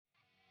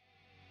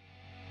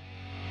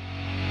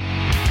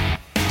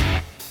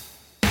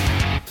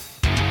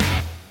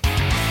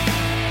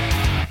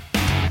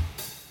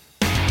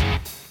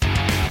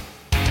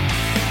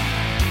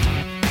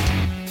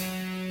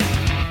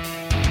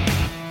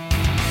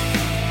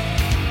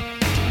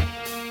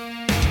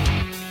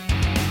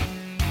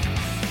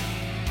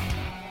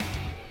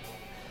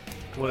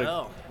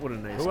What a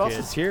nice kid. Who else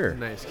is here?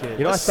 Nice kid.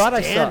 You know, I thought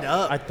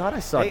I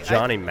saw Hey,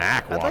 Johnny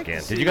Mac I'd walk like to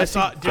in. see- Did you guys see?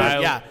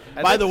 Yeah. I'd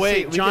By like the to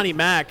way, see- we Johnny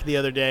Mac the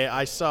other day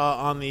I saw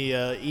on the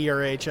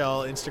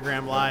ERHL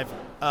Instagram Live.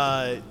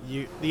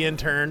 The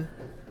intern,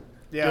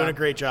 doing a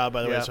great job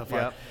by the way so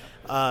far.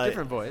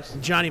 Different voice.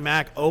 Johnny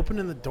Mac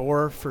opening the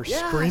door for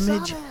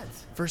scrimmage.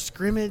 For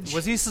scrimmage.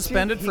 Was he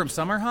suspended from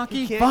summer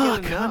hockey?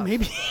 Fuck.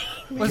 Maybe.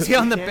 Was he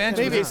on the bench?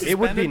 Maybe Was he It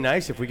would be suspended?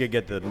 nice if we could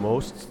get the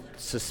most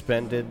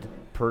suspended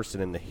person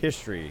in the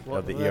history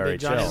of the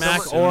Johnny ERHL.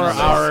 Mac or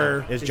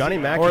our Is Johnny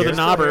Mac or here? the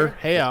knobber.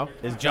 Hey, Al.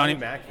 Is Johnny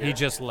Mac here? He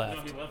just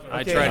left.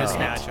 I Okay. tried to Oh.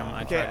 snatch him.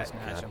 Okay.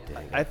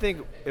 I think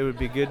it would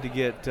be good to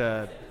get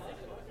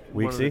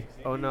Weeksy?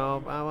 Oh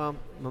no,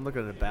 I'm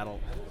looking at a battle.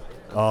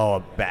 Oh, a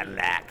battle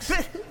axe.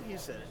 You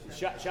said it.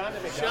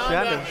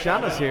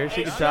 Shonda's here.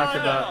 She can talk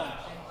about.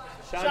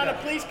 Shonda,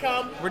 please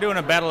come. We're doing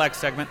a battle axe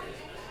segment.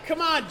 Come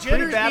on,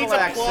 Jitters Battle needs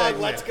a Axe plug.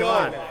 segment. Let's Come go.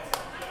 on.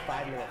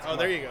 Oh,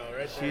 there you go.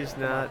 Right there. She's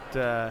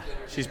not.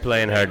 She's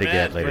playing hard to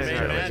get, ladies and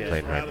Man, gentlemen. man, She's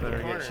playing hard to man.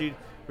 get. Corner.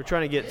 We're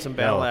trying to get some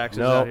battle axes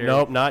Nope, out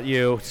here. not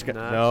you.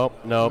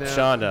 Nope,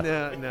 Shonda.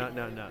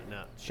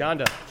 No.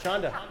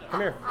 Shonda,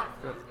 come here.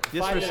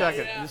 Just for a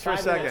second. Just for a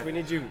second. We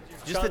need you.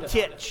 Just a Shonda.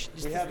 titch.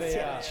 Just We a have a.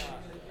 titch.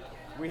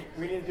 We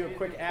need to do a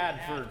quick ad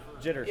for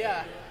Jitters.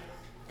 Yeah.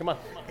 Come on.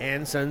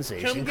 And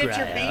sensation. Come get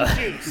your bean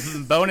juice.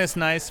 Bonus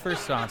nice for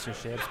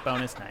sponsorships.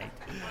 Bonus night.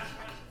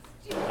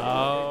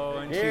 Oh,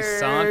 and Here she's she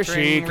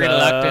sauntering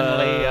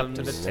reluctantly up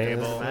to the comes.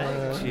 table.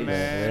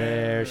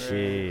 There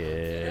she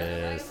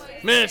is.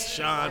 Miss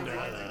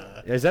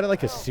Shonda. Is that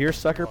like a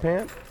seersucker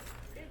pant?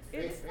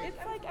 It's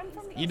like I'm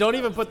from the You don't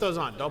even put those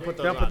on. Don't put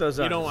those on. Don't put those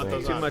on. You don't want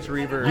those Too on. much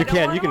reverb.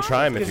 You can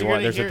try them if Because you you're want.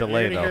 gonna There's hear, a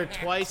delay you're gonna though.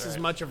 hear twice as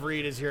much of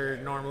Reed as you're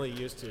normally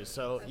used to,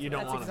 so you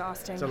don't That's want them.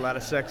 exhausting. It's a lot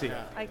of sexy.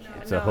 I can't.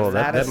 It's a whole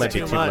that might be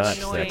too much.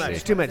 Sexy.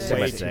 Too much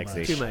Way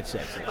sexy. too Too much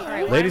sexy. All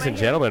right, why Ladies am I and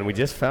here? gentlemen, we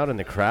just found in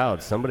the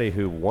crowd somebody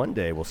who one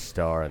day will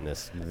star in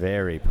this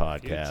very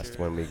podcast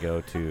when we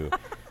go to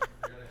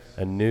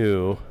a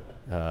new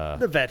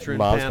The veteran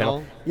Mom's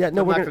panel. Yeah,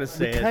 no, I'm we're not gonna gonna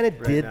say we it kind of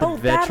right did now. the Oh,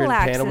 veteran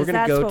battle panel. We're axes, gonna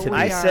that's go what to we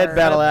the. I said are.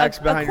 battle axe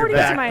behind your According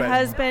back. to my but-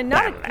 husband,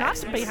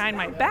 not behind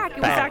my back. It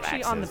was Battle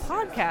actually on the axes.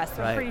 podcast.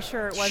 I'm Right. pretty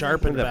sure it wasn't.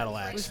 Sharpen the The- battle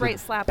It axe. was right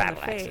slap in the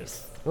battle axes.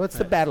 face. Well, it's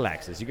the battle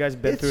axes. You guys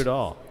have been through It's- it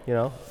all. You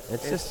know,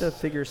 it's just a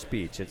figure of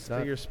speech. It's not.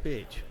 Figure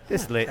speech.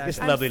 This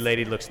lovely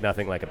lady looks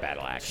nothing like a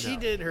battle axe. She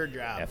did her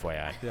job.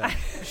 FYI, Yeah.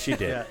 she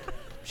did. Yeah.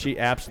 She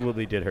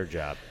absolutely did her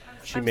job.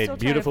 She I'm made still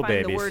beautiful trying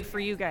to find babies. the word for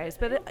you guys,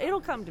 but it'll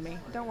come to me.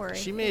 Don't worry.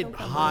 She made It'll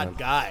come to me. hot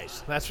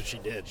guys. That's what she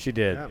did. She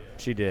did. Yeah.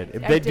 She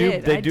did. I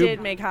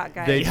did make hot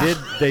guys. They did.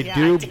 They Yeah,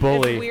 do I did.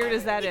 bully. As weird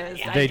as that is.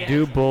 I They did.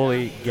 do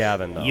bully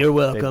Gavin though. You're They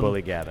welcome.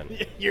 bully Gavin.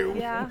 You're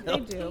Yeah,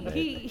 they do. But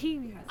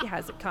he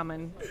has it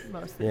coming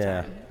most of the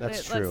Yeah, time.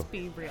 that's Let's true.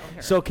 be real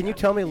here. So, can you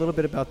tell me a little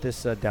bit about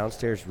this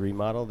downstairs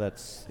remodel?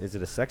 Is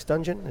it a sex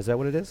dungeon? Is that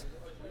what it is?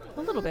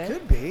 a little bit.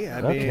 Could be. I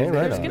Okay, mean, right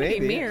There's on. going to be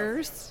maybe.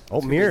 mirrors.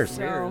 Oh, mirrors.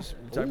 So- Mirrors.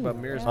 We're talking about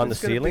mirrors. On the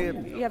It's gonna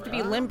ceiling? be You have to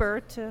be limber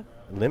to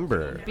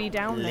Limber. be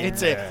down there.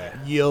 It's a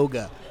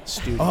yoga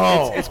studio.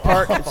 Oh, It's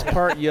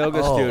part yoga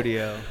Oh.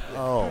 studio.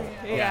 oh.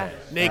 yeah.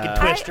 Naked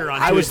twister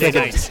on I was Tuesday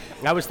thinking. nights.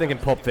 I was thinking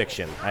Pulp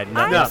Fiction.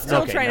 I'm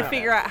still trying to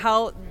figure out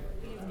how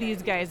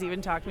these guys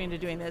even talked me into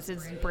doing this.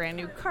 It's brand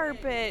new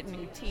carpet,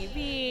 new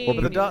TV. Well,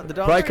 but The new dog.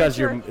 Probably because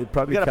you're furniture.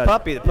 probably You got a 'cause-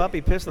 puppy. The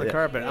puppy pissed on the Yeah.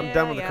 carpet. I'm Yeah,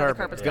 done with the yeah, the carpet.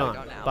 carpet's It's gone.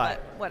 gotta go now, Bye.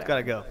 but whatever. It's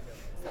gotta go.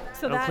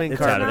 So don't that clean does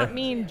carpet. not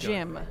mean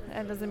gym.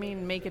 That doesn't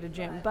mean make it a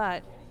gym,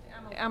 but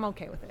I'm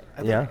okay with it.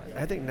 Yeah.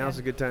 I think now's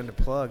a good time to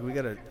plug. We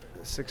got a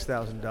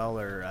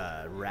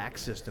 $6,000 rack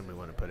system we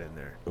want to put in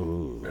there.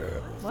 Ooh.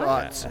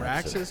 Thoughts?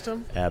 Rack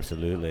system?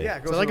 Absolutely. Yeah,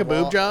 it goes Is it like on a the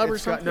boob wall. job or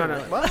It's got- something? No.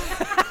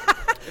 What?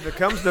 If it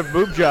comes to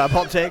boob job,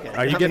 I'll take it.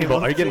 Are you getting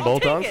bolt-ons?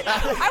 Take it.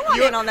 I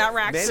want in on that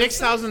rack.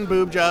 6,000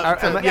 boob job.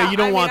 Am I- Yeah, you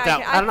don't I mean, want I that.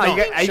 can- I don't know.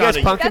 Are you guys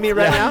Shawty. punking me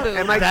right That's now? boob.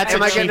 Am I That's a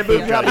getting a cheap boob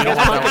boob job? job. You You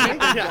guys don't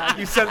want punking me?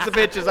 You sons of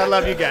bitches. I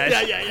love you guys.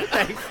 Yeah.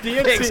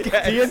 DNC,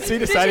 DNC Did you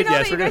decided know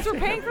yes. that you We're guys gonna.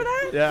 were paying for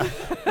that?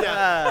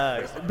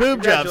 Yeah.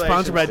 Boob job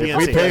sponsored by If DNC.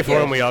 we pay for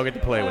them, we all get to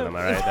play with them.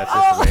 All right. That's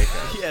just the way it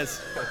goes.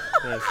 Yes.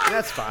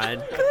 That's fine.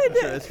 Good.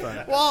 That's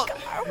fine. Well,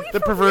 the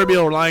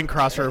proverbial line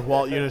crosser,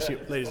 Walt Eunice,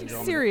 ladies and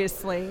gentlemen.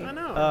 Seriously. I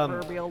know.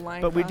 Proverbial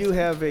line But we do crosser.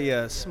 have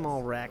a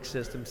small rack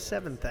system,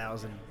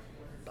 $7,000.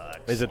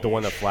 Is it the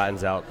one that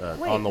flattens out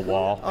Wait, on the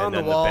wall On and the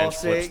then wall, the bench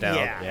flips see? down?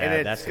 Yeah, and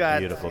it's that's got a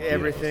beautiful,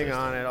 everything beautiful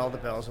on it, all the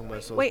bells and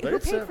whistles. Wait, But who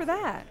it's paid for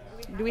that?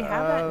 Do we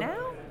have that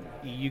now?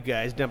 You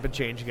guys, dump and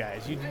change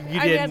guys. You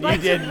I did. I'd like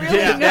You did. to You really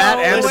did know that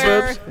and the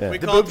where- boobs. Yeah. We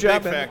The call boob it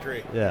job. Big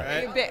Factory.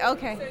 Yeah. Right?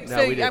 Okay, No,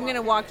 so we did. I'm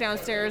gonna walk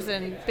downstairs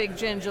and Big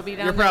Ginge will be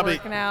down You're there probably-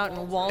 working out,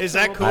 and Walt. Is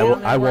that will be cool? I, down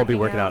w- there I won't be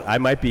working out. I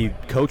might be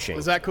coaching.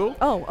 Is that cool?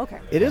 Oh, okay.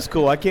 It is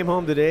cool. I came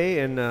home today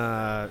and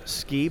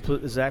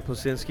Zach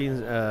Plasinski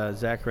and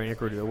Zach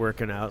Rainick were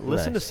working out.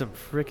 Listen to Nice. some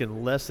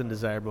freaking less than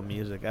desirable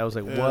music. I was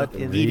like, Yeah. what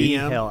in the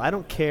EDM? hell? I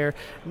don't care.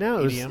 No,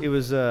 it was EDM? it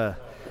was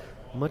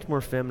much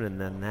more feminine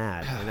than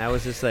that. And I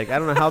was just like, I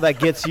don't know how that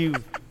gets you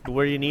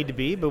where you need to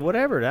be, but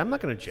whatever. I'm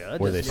not going to judge.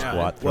 Were they It's-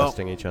 squat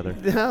thrusting each other?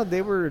 No,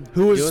 they were.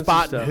 Who was doing some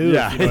spotting stuff. who?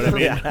 Yeah. if You know what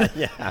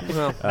I mean?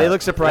 Well, they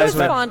look I surprised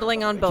was when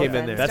fondling on both came in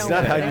ends. there. That's don't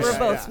not how worry. you. They were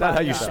both That's not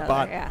how you spotting each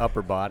spot other, yeah.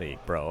 upper body,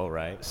 bro.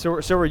 Right? So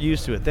we're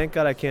used to it. Thank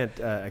God I can't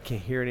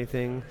hear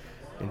anything,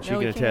 and she No,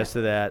 can we attest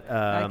to that.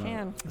 I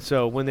can.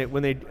 So when they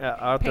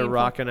out there Painful.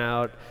 rocking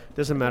out,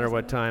 doesn't matter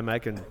what time, I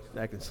can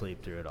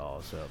sleep through it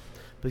all. So,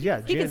 but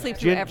yeah, He can sleep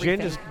through everything.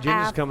 Gin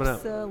is coming up.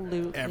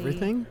 Absolutely.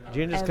 Everything?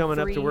 Gin is coming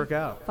up to Every work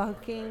out.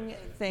 Fucking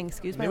thing.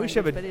 Excuse my Maybe we language,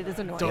 should have a- but it is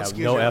annoying. Don't Yeah,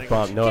 excuse no your f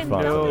bomb. No Can f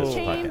bombs Dump on and this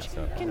Change? podcast.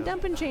 So. Can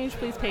Dump and Change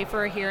please pay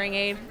for a hearing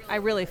aid? I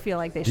really feel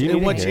like they Do you should.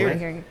 need be a paying hearing for a aid?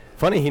 hearing aid.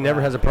 Funny, he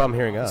never has a problem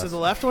hearing us. This is the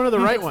left one or the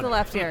right It's one? the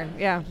left ear.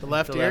 Yeah. The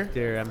left The ear? left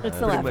ear. I'm It's the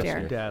pretty left much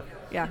ear. deaf.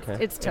 Yeah.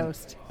 Okay. It's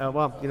toast.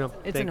 Well,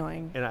 It's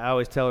annoying. And I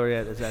always tell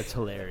her that's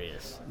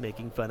hilarious,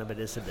 making fun of a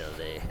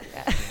disability.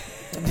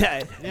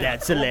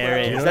 That's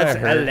hilarious. Do you know That's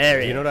what I heard?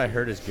 hilarious. Do you know what I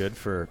heard is good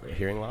for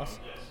hearing loss?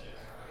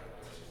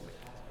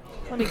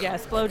 Let me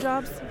guess.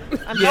 Blowjobs?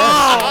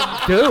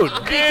 I'm Dude.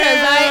 because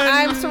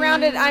I'm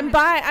surrounded. I'm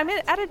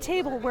at a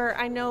table where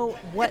I know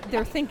what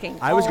they're thinking.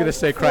 I was All going to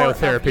say four of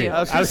cryotherapy. you.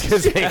 I was going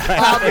to say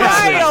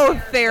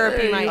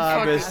Cryotherapy, my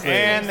Obviously.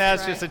 And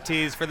that's Christ. just a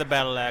tease for the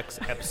Battle Axe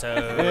episode.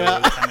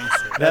 Yeah. coming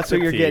soon. That's what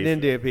a you're getting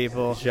tease. into,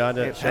 people.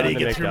 Shonda, How do you Shonda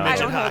get through I McDonald.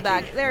 don't hold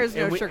hockey. back. There is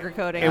no And we-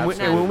 sugarcoating. And,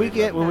 None. when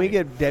we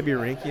get Debbie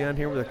Rinke on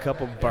here with a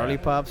couple barley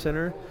pops in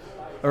her,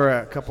 or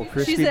a couple She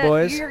crispy said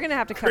boys. you're gonna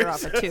have to cut her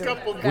off at 2.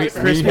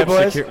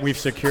 We've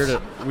secured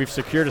a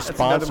another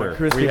sponsor. one,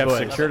 Crispy We have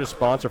Boys. secured a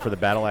sponsor for the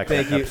Battle Axe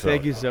Thank you,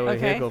 episode. Zoe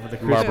Okay. Hickle for the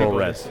crispy Marlboro boys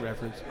Reds.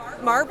 reference.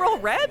 Marlboro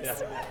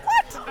Reds?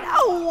 What?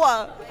 No.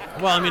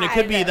 Well, I mean, it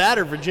could be God. that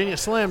or Virginia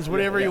Slims,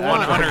 whatever you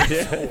want.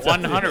 100.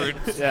 100.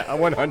 Yeah,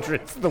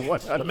 100. It's the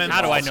 100.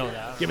 How do I know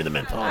that? Give me the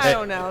menthol. I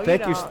don't know.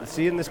 Thank you. don't.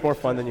 Seeing this more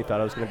fun than you thought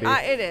it was going to be.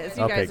 It is.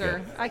 You Okay, guys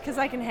are, because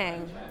I can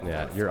hang.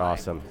 Yeah, you're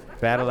awesome.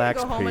 Battle I'm Axe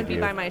gonna go home and be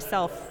by preview.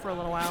 myself for a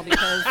little while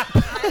because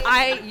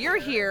you're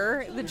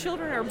here. The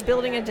children are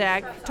building a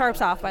deck. Tarps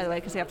off, by the way,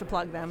 because you have to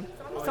plug them.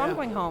 So I'm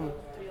going home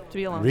to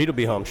be alone. Reed will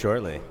be home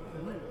shortly.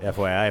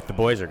 FYI, if the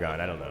boys are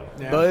gone, I don't know.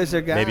 Yeah. Boys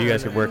are gone. Maybe you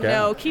guys could work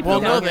No, out. keep Well,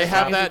 them no, down they here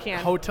have as long as that you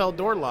can. hotel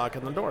door lock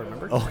on the door,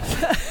 remember?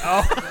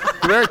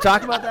 Did we already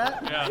talk about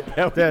that?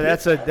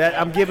 Yeah.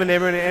 I'm giving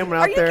everyone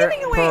out Are you there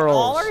giving away pearls.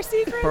 all our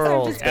secrets?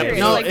 Pearls. I'm just curious.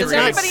 No, like, it's does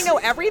not- everybody know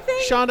everything?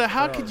 Shonda,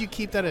 how could you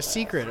keep that a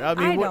secret? I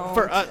mean, I what-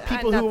 for don't.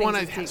 people who Nothing's want a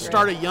to secret.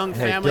 start a young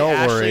Hey, family, don't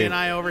Ashley worry. and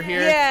I over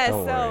here. Yes.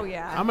 Don't So worry.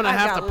 yeah. I'm gonna I've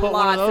have got to put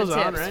one of lots those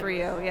on, tips right? for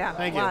you. Yeah.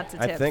 Thank you. Lots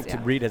of I tips. think yeah.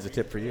 Reed has a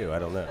tip for you. I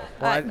don't know.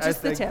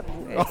 Just the tip.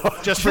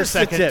 Just for a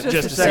second, tip, just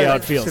just to a see how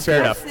second. it feels.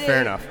 Fair enough. That's Fair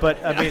it. enough.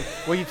 But I mean,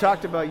 when you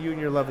talked about you and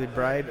your lovely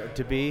bride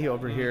to be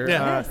over here,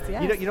 Yeah.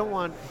 Yes. you don't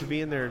want to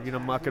be in there,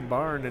 muck and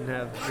barn and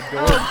have the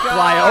door Oh,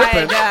 fly God.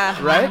 open,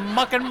 Yeah. right?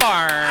 Muck and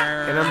barn.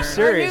 And I'm Our new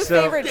serious.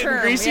 So favorite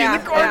term. greasy in yeah,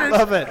 the corners. I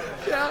love it.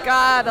 yeah.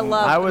 God, I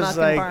love I muck was and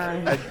like,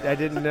 barn. I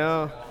didn't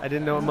know. I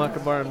didn't know what muck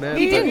and barn meant.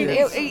 He but didn't.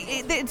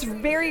 it's- It's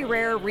very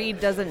rare Reed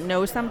doesn't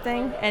know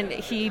something, and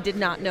he did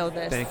not know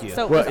this. Thank you.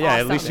 So it Well, was yeah,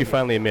 awesome. at least you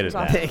finally admitted It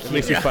was that. awesome. At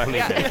least you finally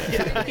admitted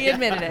it. Yeah. He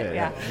admitted it.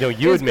 Yeah. No,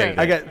 you It was admitted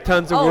great. I got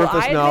tons of Oh,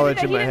 worthless I admitted knowledge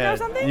that in he my didn't know head.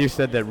 something? You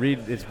said that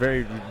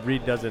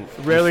Reed doesn't.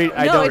 Really,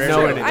 I no, don't it's know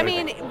true. anything. I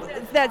mean,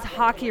 that's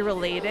hockey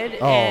related.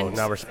 Oh, and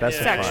now we're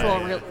specifying.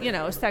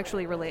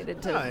 sexually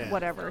related to Oh, yeah.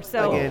 whatever.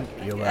 So Again,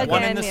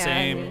 One and the yeah,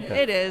 same.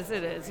 It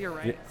is. You're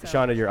right. so.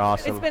 Shonda, you're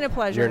awesome. It's been a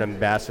pleasure. You're an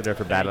ambassador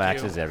for Battle Thank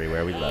you. Axes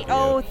everywhere. We love you.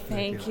 Oh,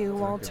 thank you,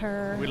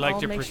 Walter. We'd like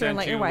I'll to make sure and present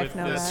let you your wife with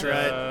know this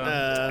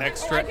that.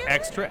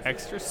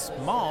 extra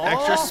small.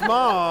 Extra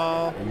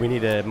small. We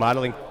need a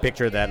modeling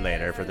picture of that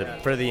later for the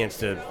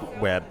Insta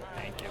web.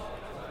 Thank you.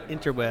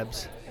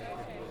 interwebs.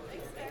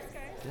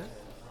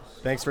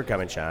 Thanks for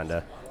coming,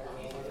 Shonda.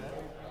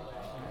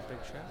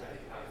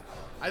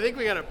 I think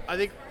we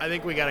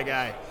got a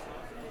guy.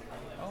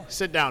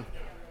 Sit down.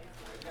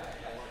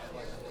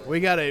 We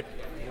got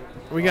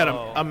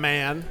a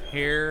man.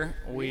 Here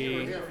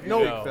we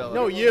No, go.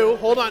 no, you.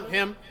 Hold on,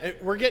 him.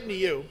 We're getting to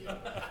you.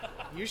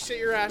 You sit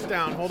your ass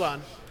down. Hold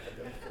on.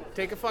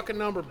 Take a fucking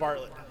number,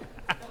 Bartlett.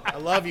 I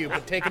love you,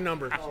 but take a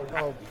number.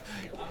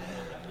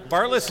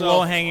 Bartlett's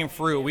low-hanging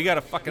fruit. We got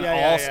a fucking Yeah,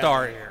 yeah,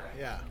 all-star yeah. here.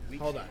 Yeah.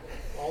 Hold on.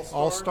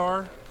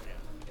 All-Star?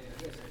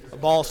 A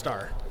ball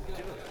star.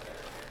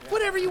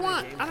 Whatever you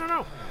want. I don't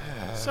know.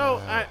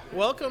 So,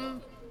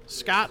 welcome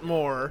Scott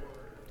Moore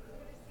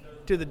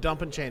to the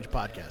Dump and Change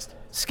podcast.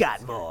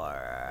 Scott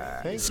Moore.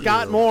 Thank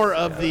Scott you. Moore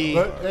of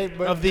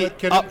the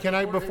Can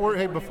I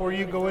before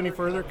you go any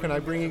further, can I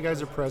bring you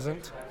guys a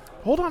present?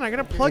 Hold on, I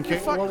gotta plug your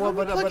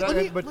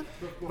fucking.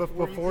 But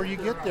before you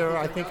get there,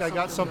 I think I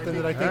got something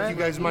that I think you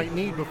guys might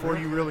need before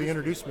you really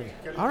introduce me.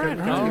 All right,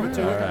 Can I give it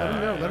to you?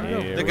 let him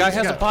know. The guy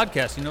has a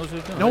podcast. He knows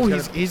what he's doing. No,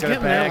 he's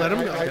getting there. Let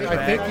him go.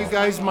 I think you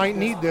guys might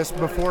need this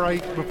before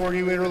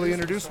you really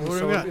introduce me. What do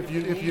So we got?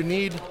 if you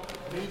need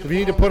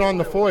to put on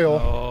the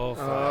foil,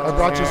 I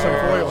brought you some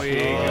foil.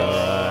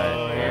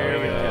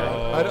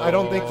 I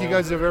don't think you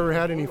guys have ever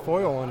had any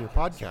foil on your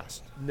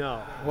podcast.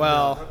 No.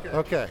 Well,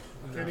 Okay.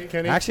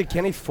 Kenny, Actually,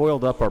 Kenny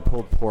foiled up our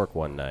pulled pork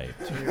one night.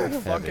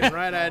 fucking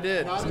right, I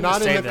did.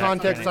 not in the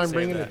context I'm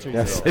bringing it to you.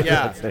 Yes. though.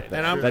 Yeah, Say that.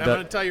 and I'm That going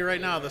does- to tell you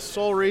right now, the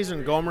sole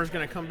reason Gomer's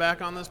going to come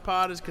back on this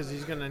pod is because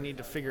he's going to need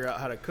to figure out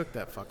how to cook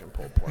that fucking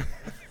pulled pork.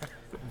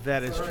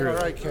 That is true. All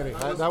right, Kenny.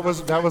 That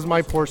was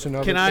my portion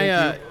of Can it.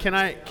 I?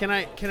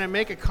 Thank Can I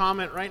make a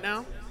comment right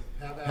now?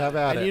 you. Have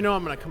at And it. you know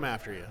I'm going to come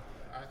after you.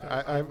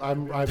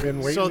 I've been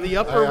waiting. So the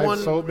upper I've one.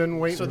 so been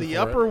waiting. So the for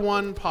upper it.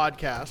 one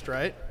podcast,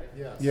 right?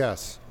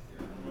 Yes.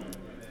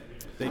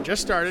 They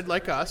just started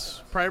like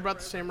us, probably about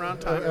the same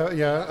round time.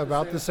 Yeah,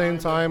 about the same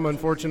time.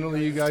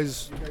 Unfortunately, you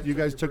guys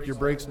took your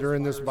breaks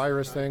during this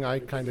virus thing. I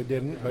kind of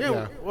didn't, but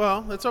yeah.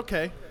 Well, that's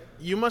okay.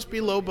 You must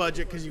be low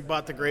budget because you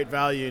bought the Great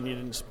Value and you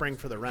didn't spring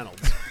for the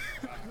Reynolds.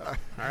 All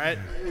right?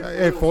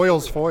 Hey,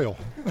 foil's foil.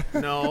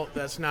 No,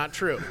 that's not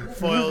true.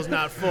 Foil is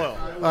not foil.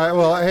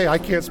 Well, hey, I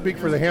can't speak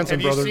for the Hanson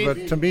Have you brothers, seen-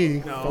 but to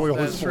me, No, foil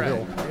that's is right.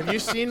 foil. Have you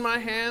seen my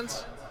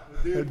hands?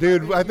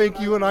 Dude, I think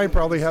you and I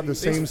probably have the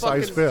same These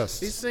size fucking- fists.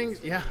 These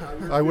things, yeah.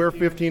 I wear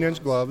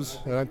 15-inch gloves,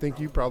 and I think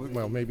you probably,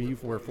 well, maybe you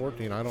wear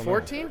 14. I don't know.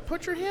 14?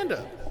 Put your hand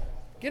up.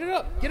 Get it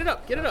up. Get it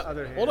up. Get it up.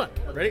 Hold on.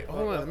 Ready?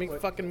 Hold on. Let me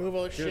fucking move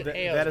all this shit.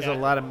 That is a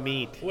lot of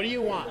meat. What do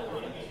you want?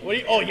 What do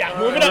you? Oh yeah,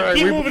 move it up. All right,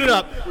 Keep we- moving it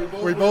up.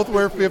 We both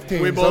wear 15s.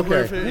 We both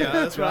okay. were. Yeah,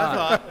 that's what I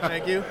thought.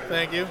 Thank you.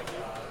 Thank you.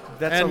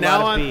 That's And a now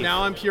lot of I'm beef.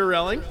 now I'm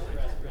Purelling.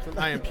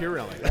 I am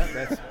Purelling.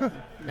 That's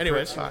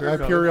Anyways, I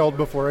Purelled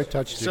before I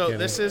touched you, so Kenny.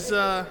 this is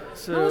no,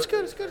 it's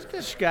good. It's good. It's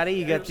good. Scotty,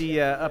 you got the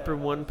Upper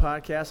One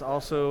podcast.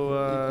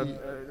 Also,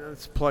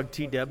 let's plug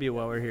TW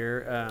while we're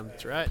here.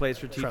 That's right. Plays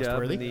for TW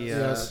Trustworthy. and the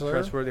Yes, sir.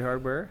 Trustworthy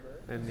Hardware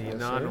and the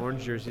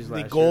non-orange jerseys last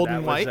year. gold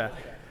and That was,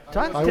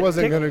 white? I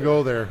wasn't going to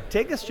go there.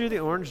 Take us through the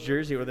orange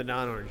jersey or the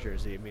non-orange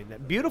jersey. I mean,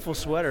 that beautiful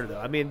sweater, though.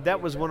 I mean, that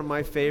was one of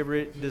my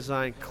favorite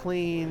design.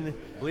 Clean.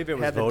 I believe it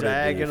was had the voted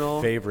diagonal.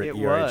 the favorite It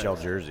ERHL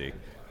was, jersey.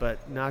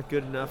 but not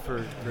good enough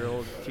for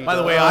old TW. By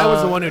the way, I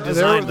was the one who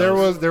designed there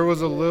those.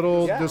 was a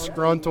little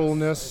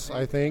disgruntledness,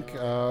 I think.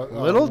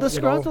 Little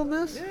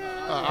disgruntledness?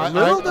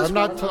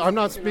 I'm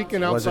not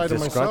speaking Was it outside of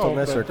myself.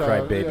 disgruntledness or but,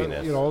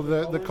 crybabiness? You know,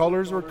 the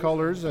colors were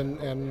colors,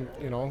 and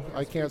you know,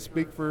 I can't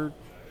speak for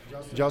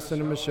Justin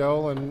and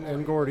Michelle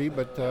and Gordy,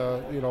 but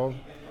you know,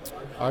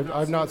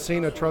 I've not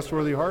seen a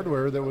Trustworthy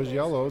Hardware that was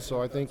yellow,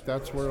 so I think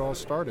that's where it all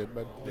started.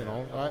 But you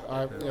know,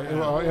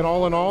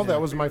 in all, that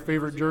was my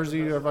favorite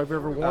jersey I've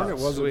ever worn.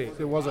 Sweet.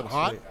 It wasn't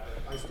hot.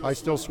 I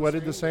still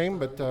sweated the same,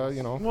 but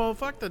you know. Well,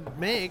 fuck the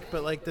make,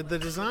 but like the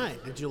design.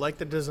 Did you like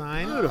the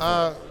design?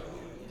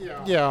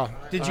 Yeah.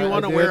 Did you I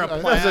want to did. wear a I-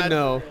 plaid? That's a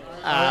no.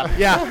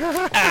 Yeah.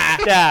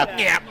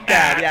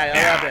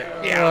 I love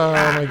it.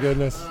 Oh my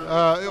goodness!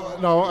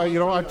 No, you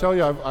know, I tell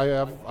you,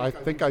 I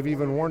think I've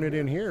even worn it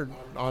in here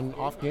on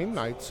off game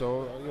night.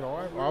 So you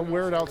know, I'll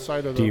wear it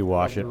outside of the. Do you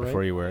wash of it the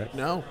before rink. you wear it?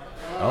 No.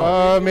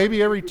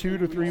 Maybe every 2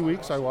 to 3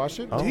 weeks I wash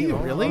it. Do you know,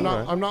 really?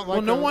 I'm not like.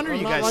 Well, no a- wonder I'm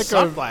you not guys like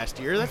sucked last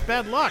year. That's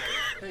bad luck.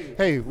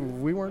 Hey,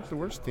 we weren't the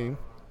worst team.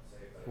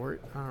 I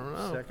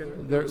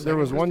don't know. There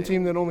was one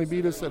team that only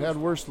beat us that had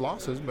worse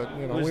losses, but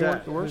you know, Who's we that?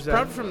 weren't the worst. Who's that?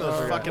 Probably from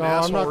those fucking no, I'm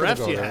asshole not gonna refs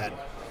go you there. had.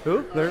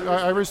 Who?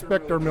 I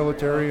respect our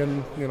military,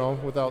 and you know,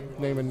 without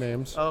naming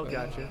names. Oh,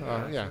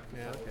 gotcha. Yeah.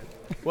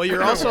 Well,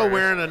 you're also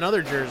wearing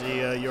another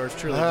jersey, yours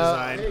truly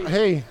designed.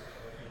 Hey,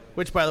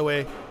 Which, by the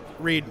way,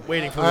 Reed,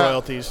 waiting for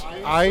royalties.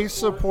 I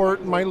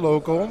support my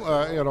local.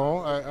 You know,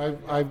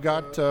 I've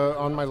got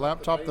on my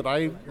laptop that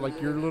I like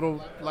your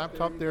little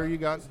laptop there. You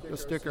got a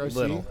sticker. I see.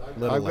 Little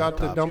I've got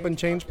the laptop. Dump and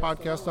Change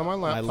podcast on my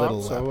laptop.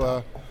 little so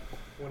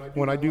laptop.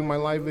 when I do my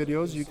live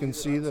videos, you can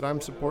see that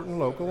I'm supporting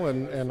local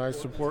and I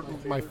support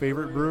my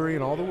favorite brewery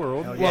in all the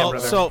world. Well,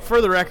 so for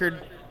the record,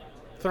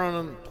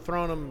 throwing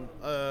them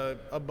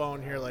a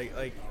bone here,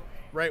 like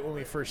right when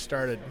we first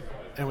started,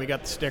 and we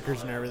got the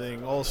stickers and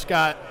everything. Old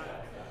Scott,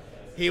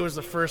 he was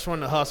the first one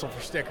to hustle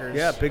for stickers.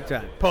 Yeah, big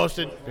time.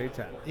 Posted. Big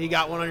time. He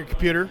got one on your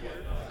computer.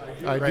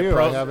 I Right, do.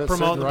 pro- I have it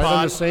promote sitting the right pod.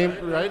 in the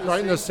same right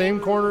in the same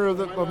corner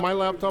of my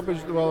laptop.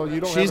 As well, you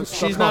don't have it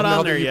stuck She's not now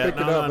on that there you yet. pick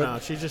it No, up, no, but no.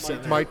 She's just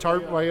sitting there. My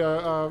tarp, my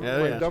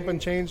yeah. Dump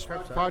and Change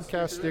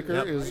podcast sticker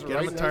Yep. is Get 'em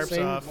right the in the tarps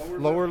same off.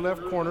 lower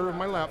left corner of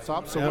my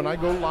laptop. So Yep. when I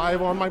go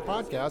live on my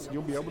podcast,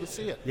 you'll be able to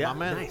see it. Yeah, My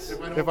man. nice.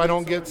 If I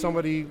don't get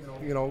somebody,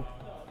 you know,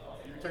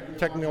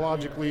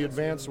 technologically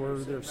advanced where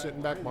they're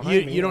sitting back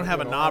behind me, You don't have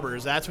a know, knobber.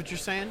 Is that what you're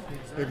saying?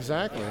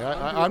 Exactly.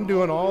 I'm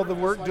doing all the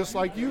work just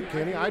like you,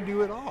 Kenny. I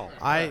do it all.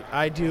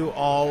 I do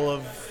all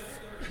of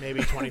maybe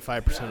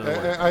 25% of the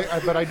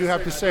work. But I do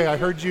have to say, I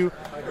heard you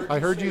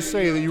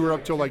say that you were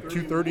up till like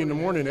 2:30 in the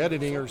morning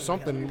editing or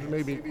something.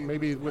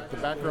 Maybe with the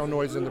background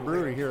noise in the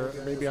brewery here,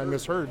 maybe I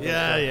misheard.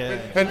 Yeah, yeah.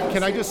 And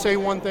can I just say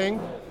one thing?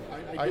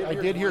 I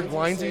did hear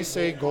Gleinsey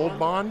say Gold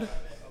Bond.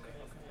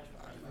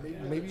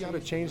 Maybe you ought to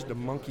change to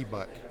Monkey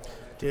Butt.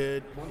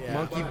 Dude. Yeah.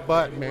 Monkey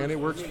Butt, man, it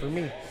works for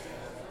me.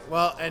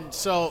 Well, and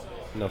so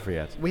No free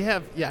ads. we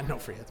have, no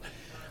free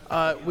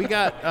ads. We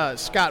got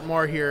Scott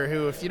Moore here,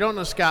 who, if you don't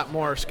know Scott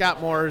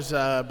Moore's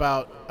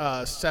about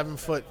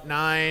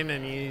 7'9",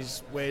 and he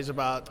weighs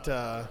about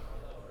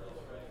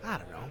I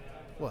don't know.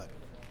 What?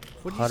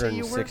 What did you say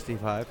you were?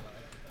 165.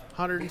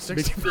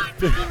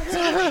 165.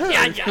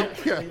 yeah. That's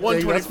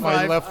 125.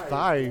 my left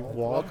thigh,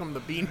 Walt. Welcome to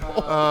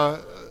Beanpole.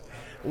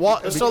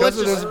 Because so let's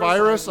of this just,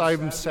 virus,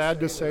 I'm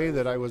sad to say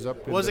that I was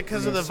up. was it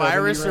because of the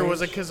virus, or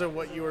was it because of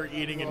what you were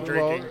eating and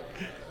drinking?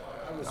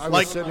 I was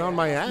Like- sitting on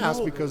my ass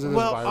because of this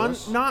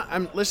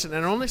virus. Listen,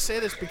 and I only say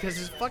this because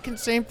this fucking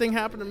same thing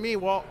happened to me,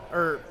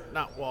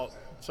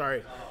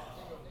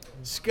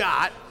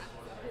 Scott.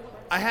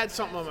 I had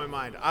something on my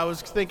mind. I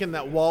was thinking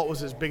that Walt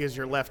was as big as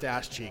your left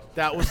ass cheek.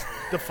 That was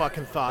the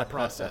fucking thought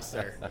process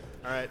there.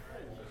 All right.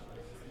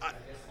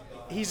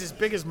 He's as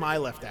big as my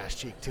left ass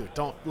cheek too.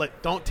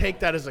 Don't take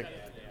that as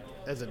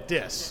a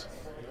diss.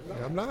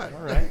 I'm not.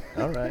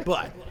 All right.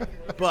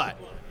 But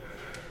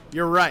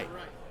you're right.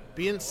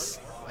 Being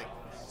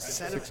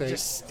set up 6'8".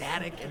 just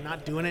static and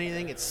not doing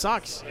anything, it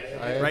sucks.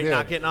 I Right, did.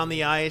 not getting on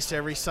the ice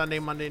every Sunday,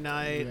 Monday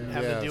night, and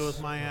having to deal Yes.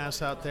 with my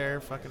ass out there,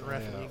 fucking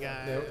reffing you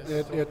guys.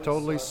 It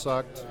totally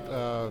sucked.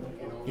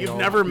 You've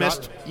never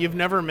missed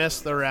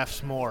the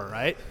refs more,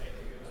 right?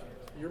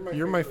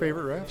 You're my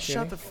favorite ref. Shut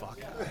Kenny. the fuck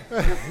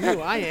up.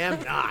 You, I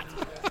am not.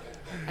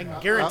 I can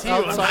guarantee you.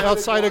 I'm not.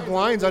 Outside of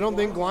Glines, I don't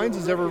think Glines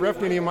has ever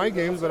reffed any of my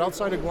games, but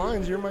outside of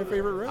Glines, you're my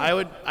favorite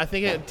ref. I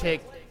think it'd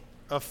take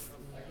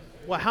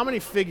how many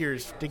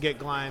figures to get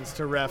Glines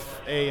to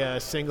ref a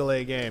single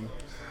A game?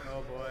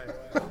 Oh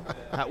boy.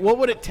 What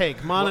would it take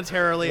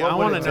monetarily? What I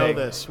would want it to know take?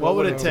 this. What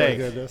would it Oh, my take?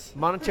 goodness.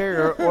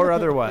 Monetary or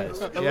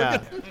otherwise.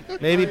 Yeah.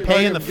 Maybe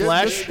pay in the Get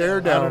flesh. stare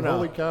I down. don't know.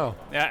 Holy cow.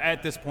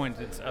 At this point,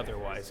 it's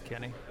otherwise,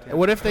 Kenny.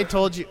 What if they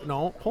told you?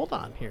 No, hold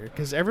on here,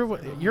 because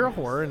you're a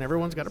whore and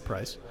everyone's got a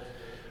price.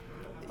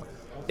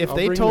 If I'll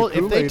they bring told the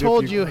if they Kool-Aid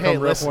told if you, come hey,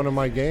 ref listen, one of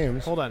my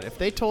games. hold on. If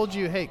they told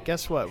you, hey,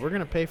 guess what? We're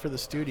gonna pay for the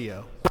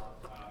studio.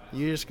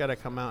 You just got to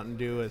come out and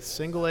do a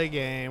single A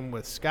game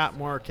with Scott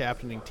Moore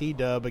captaining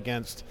T-Dub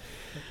against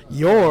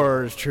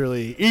yours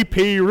truly, EP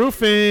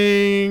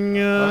Roofing.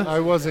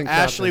 I wasn't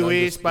Ashley captain,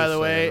 I'm Weiss, just by the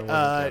saying, way,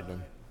 I wasn't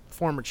captain.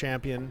 former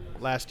champion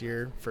last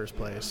year, first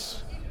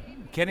place.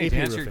 Kenny, EP to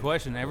answer roofing. your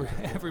question,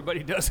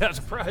 everybody does have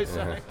a price.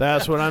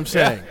 That's what I'm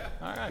saying.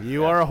 All right.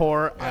 You are a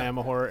whore. I am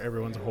a whore.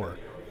 Everyone's a whore.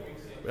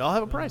 We all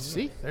have a price.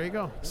 See, there you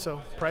go.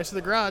 So, price of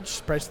the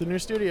garage, price of the new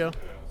studio.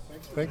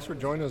 Thanks for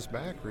joining us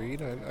back,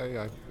 Reed.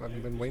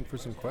 I've been waiting for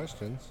some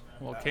questions.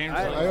 Well, Kane's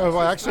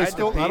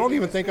I don't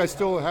even think I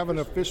still have an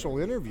official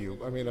interview.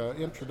 I mean,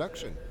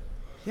 introduction.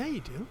 Yeah,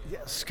 you do. Yeah,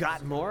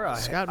 Scott Moore.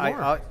 Scott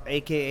Moore.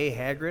 a.k.a.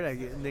 Hagrid. I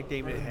get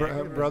nicknamed it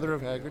Hagrid. Brother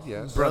of Hagrid,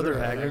 yes. Brother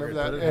I Hagrid, remember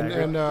that. Brother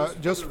Hagrid.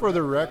 And just for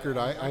the record,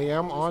 I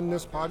am on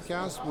this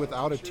podcast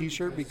without a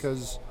T-shirt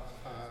because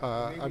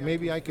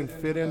maybe I can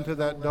fit into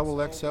that double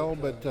XL,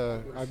 but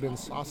I've been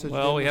sausaged.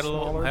 Well, we into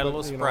had a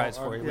little smaller, surprise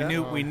for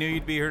you. We knew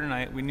you'd be here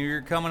tonight. We knew you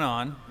were coming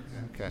on,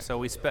 Okay. so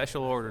we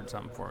special ordered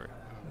something for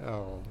you. Oh,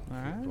 All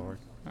right, Lord.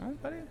 all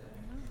right, buddy.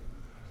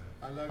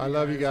 I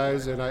love you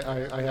guys, and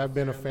I have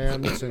been a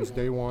fan since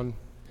day one,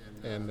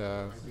 and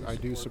I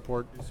do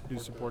support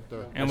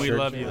the. And we Shirt-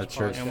 love you. That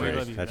shirt's and we free.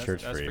 love you. That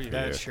shirt's That's free for you. for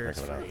That you. shirt's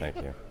Check it out. free. Thank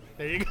you.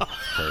 There you go.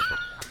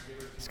 Perfect.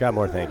 Scott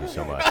Moore, thank you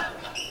so much.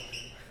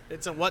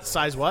 It's a what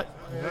size? What?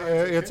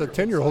 It's a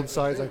 10-year-old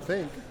size, I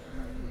think.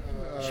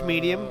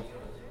 Medium.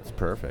 It's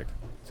perfect.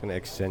 It's going to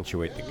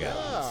accentuate the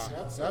guns.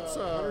 That's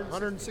a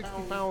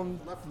 160-pound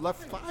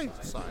left thigh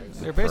size.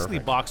 They're basically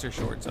Perfect. boxer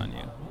shorts on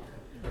you.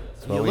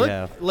 That's what we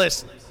have.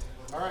 Listen.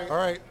 All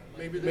right.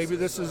 Maybe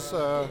this is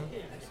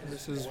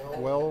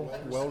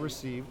well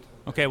received.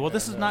 Okay, well,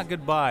 this is not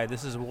goodbye.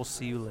 This is we'll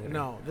see you later.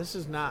 No, this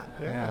is not.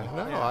 Yeah.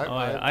 No, Oh,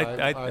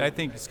 I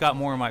think Scott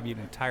Moore might be an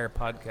entire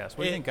podcast. What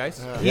do you think,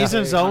 guys? He's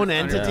his own 100%.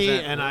 entity,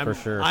 and For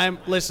sure.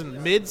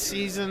 listen,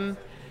 mid-season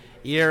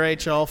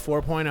ERHL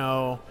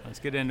 4.0. Let's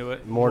get into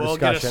it. More We'll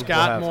discussion. get a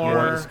Scott We'll have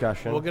Moore. more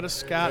discussion. We'll get a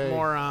Scott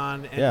Moore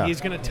on, and Yeah. he's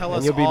going to tell And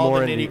us you'll be all more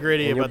the into-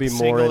 nitty-gritty and about the you'll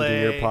be more single into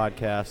your A.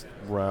 podcast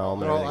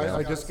realm. and Well, everything I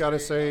else. just got to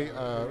say,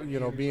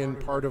 being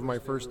part of my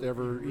first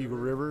ever Eagle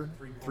River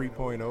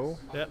 3.0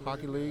 Yep.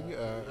 hockey league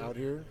out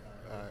here,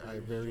 I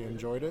very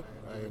enjoyed it.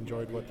 I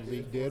enjoyed what the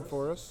league did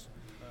for us,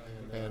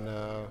 and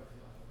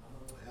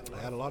I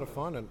had a lot of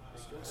fun. And I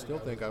still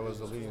think I was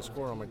the leading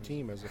scorer on my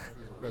team as a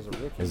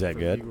rookie. Is that for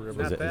good? Eagle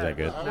River. Is that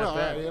good?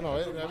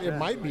 Well, it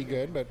might be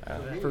good, but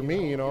for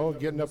me,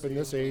 getting up in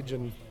this age,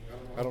 and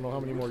I don't know how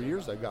many more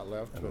years I've got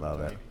left. I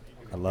love it.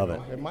 I love it.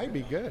 It might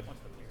be good.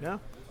 Yeah.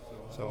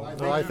 So,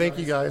 I thank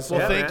you guys.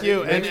 Well, thank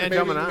you. And Maybe,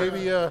 coming on.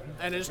 maybe,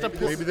 And just a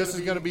maybe this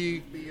is going to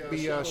be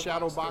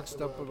shadow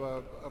boxed up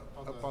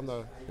on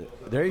the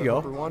There you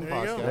Number go. One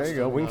podcast. There you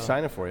go. We can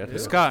sign it for you. too.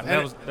 Scott,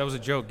 that was a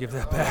joke. Give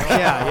that back.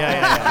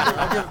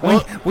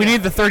 yeah. we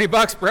need the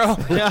 $30, bro.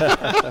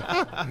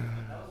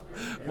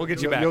 We'll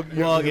get you back.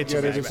 We'll get you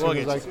it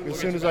back. as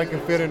soon as I can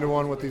fit into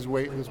one with this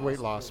weight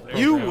loss.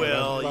 You program.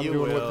 will. I'm You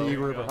doing will. with the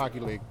Eagle River Hockey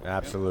League.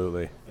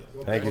 Absolutely.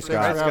 Thank you, Thanks for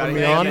Scott. having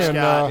me Thank on, you, and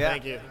Scott.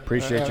 Thank you.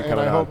 Appreciate you and coming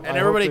I on. hope- And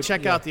everybody that-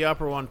 check out the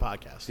Upper One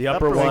podcast. The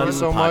Upper Thank One you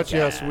so much.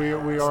 podcast. Yes,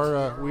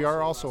 we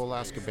are also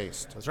Alaska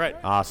based. That's right.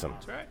 Awesome.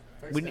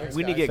 We need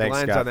to get Thanks,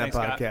 Glines Scott. on that Thanks,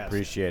 Scott. podcast.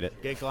 Appreciate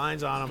it. Get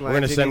Glines on them. We're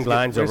going to send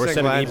Glines over. We're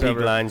sending EP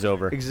Glines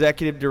over.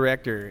 Executive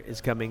director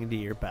is coming to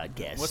your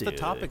podcast. What's the soon.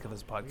 topic of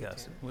his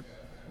podcast? What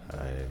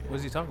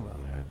is he talking about?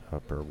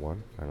 Upper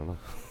one? I don't know.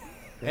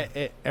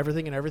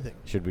 Everything and everything.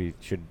 Should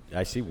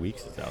I see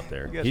Weeks is out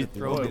there? guys should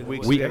throw it.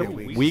 Weeks,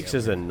 Weeks. Weeks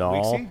is a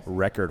null Weeksy?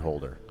 record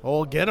holder.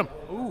 Oh, get him.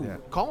 Ooh.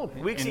 Call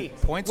him. In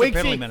points or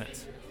penalty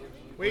minutes?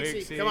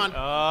 Weeksy, come on.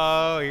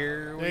 Oh,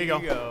 here There you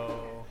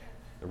go.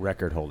 The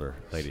record holder,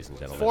 ladies and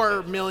gentlemen.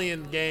 4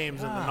 million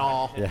games in the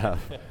null. Yeah.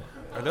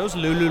 Are those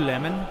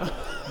Lululemon?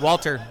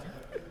 Walter.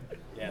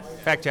 Yes.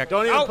 Fact check.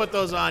 Don't even put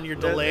those on. You're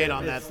delayed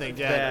on that thing,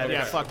 Dad. bad.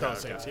 Yeah, fuck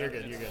those things. You're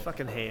good. You're good.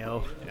 Fucking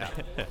Heo.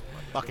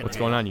 Fucking What's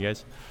going on, you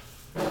guys?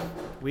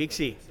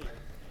 Weeksy.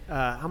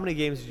 How many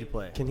games did you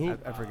play? Can he?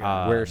 I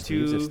forgot. Where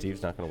Steve's? If two-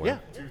 Steve's not going to win.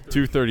 Yeah.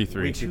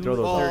 233. Weeksy, throw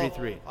those Oh,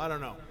 33. I don't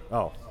know.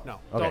 Oh. No.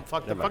 Okay. Don't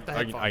fuck the Never mind.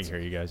 headphones. I can hear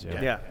you guys.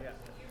 Yeah. Yeah.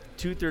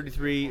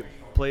 233.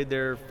 Played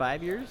there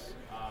 5 years.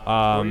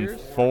 4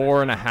 years?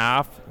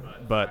 4.5,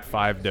 but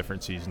 5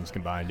 different seasons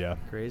combined. Yeah.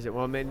 Crazy.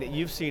 Well, man,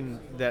 you've seen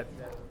that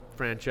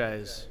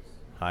franchise.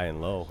 High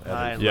and low.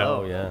 High and Yeah.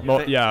 low. yeah.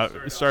 Well, yeah.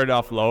 It started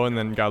off low and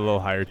then got a little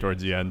higher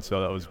towards the end,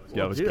 so that was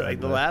was Dude, good. like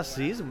the but- last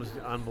season was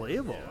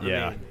unbelievable.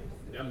 Yeah.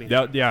 I mean,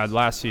 Yeah,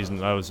 last season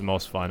that was the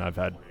most fun I've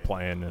had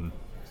playing and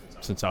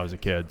since I was a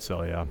kid.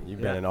 So yeah. You've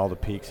been in all the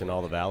peaks and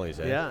all the valleys,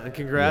 eh? yeah, and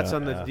congrats Yeah.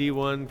 on the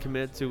D1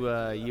 commit to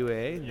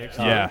UAA next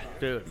year. Yeah.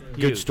 Dude,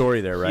 Good huge.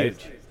 story there, right?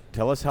 Huge.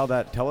 Tell us how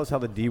the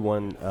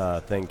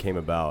D1 thing came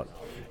about.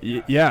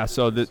 Yeah,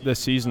 so this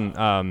season,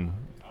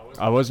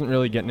 I wasn't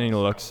really getting any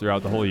looks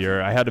throughout the whole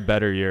year. I had a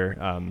better year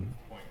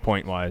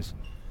point-wise,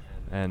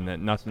 and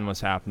then nothing was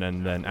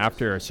happening. Then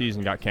after our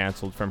season got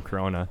canceled from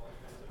Corona,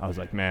 I was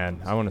like,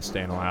 man, I want to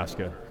stay in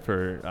Alaska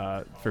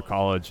for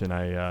college, and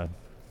I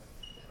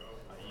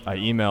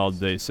emailed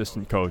the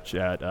assistant coach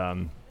at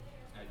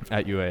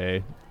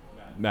UAA,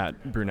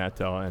 Matt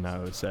Brunetto, and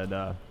I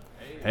said,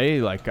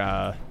 hey, like,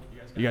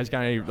 you guys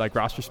got any like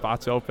roster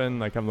spots open?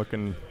 Like, I'm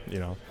looking,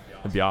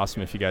 it'd be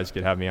awesome if you guys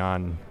could have me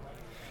on.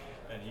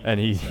 And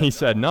he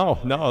said, no,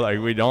 like,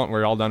 we don't.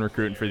 We're all done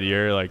recruiting for the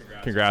year. Like,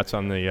 congrats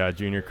on the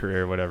junior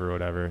career, whatever.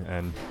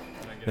 And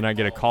then I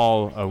get a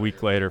call a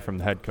week later from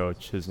the head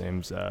coach. His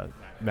name's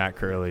Matt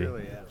Curley.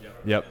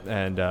 Yep.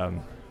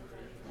 And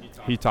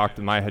he talked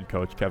to my head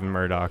coach, Kevin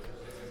Murdoch.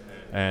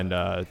 And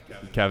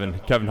Kevin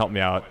helped me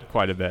out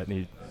quite a bit. And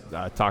he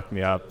talked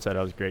me up, said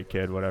I was a great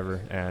kid,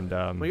 whatever. And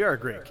Well, you're a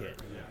great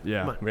kid.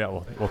 yeah.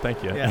 Well,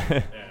 thank you.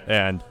 Yeah.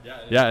 And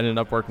it ended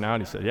up working out.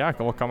 He said, "Yeah,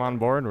 well, come on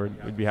board.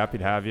 We'd be happy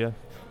to have you.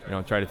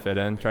 Try to fit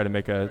in, try to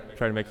make the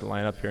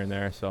lineup here and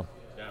there." So,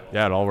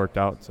 yeah, it all worked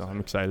out. So I'm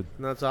excited.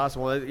 And that's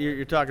awesome. Well,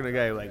 you're talking to a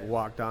guy who like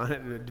walked on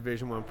it in a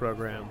Division I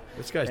program.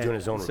 This guy's doing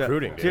his own So-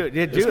 recruiting, dude.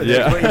 Dude,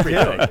 Yeah. that's what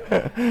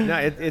you're doing. No,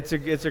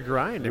 it's a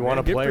grind. You man.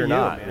 wanna Good play for or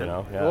not, man. you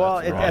know? Yeah, well,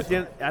 that's at the awesome.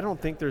 end, I don't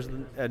think there's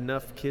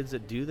enough kids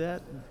that do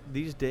that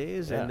these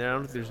days, and I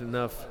don't think there's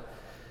enough.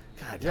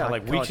 God, Yeah,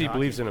 like college Weeksy hockey's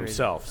believes in crazy.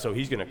 himself, so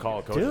he's going to call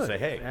a coach and Dude, say,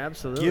 "Hey,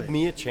 absolutely. give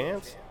me a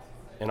chance,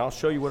 and I'll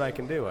show you what I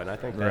can do." And I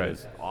think that Right.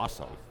 is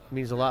awesome.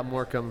 Means a lot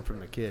more coming from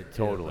the kid.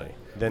 Too. Totally.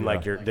 Then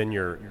like you're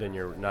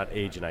not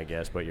agent, I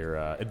guess, but your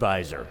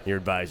advisor. Your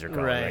advisor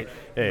calling. Right. Like,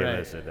 hey, Right.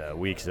 listen,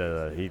 Weeks.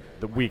 The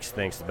Weeks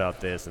thinks about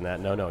this and that.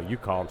 No, you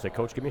call him. Say,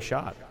 Coach, give me a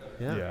shot.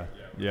 Yeah.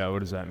 Yeah. What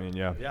does that mean?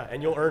 Yeah. Yeah,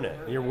 and you'll earn it.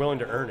 You're willing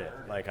to earn it.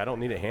 Like I don't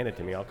need to hand it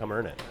to me. I'll come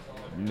earn it.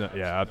 No,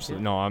 yeah,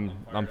 absolutely. No,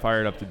 I'm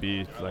fired up to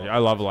be. Like, I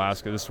love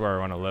Alaska. This is where I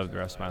want to live the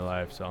rest of my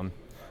life. So I'm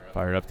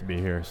fired up to be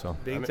here. So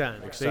Big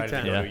time. Excited Big to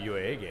time. go to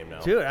a UAA game now.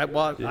 Dude,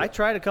 I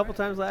tried a couple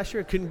times last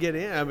year. Couldn't get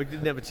in. I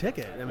didn't have a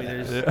ticket. I mean,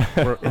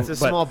 it's a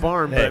small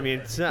barn, but I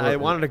mean, I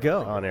wanted to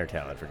go. On air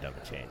talent for Dumb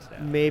and Change now.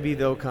 Maybe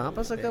they'll comp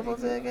us a couple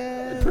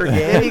tickets per game.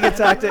 Maybe we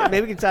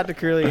can talk to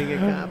Curly and get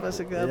comp us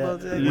a couple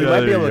tickets. We Yeah,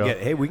 might be there able you to go. get.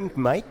 Hey,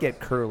 might get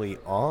Curly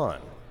on.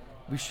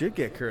 We should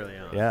get Curly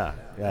on. Yeah.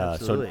 So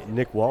Absolutely.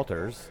 Nick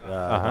Walters, the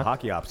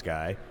hockey ops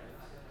guy,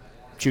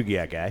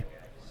 Chugiak guy.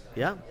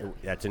 Yeah.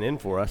 That's an in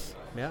for us.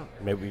 Yeah.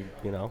 Maybe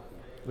We go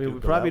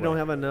probably that don't way.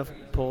 have enough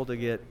pull to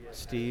get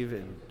Steve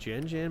and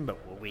Jen, but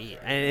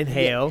and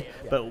Hale,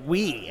 but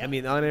I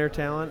mean, on-air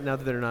talent. Now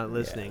that they're not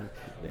listening,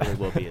 they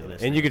will be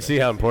listening. And you can see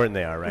how important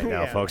they are right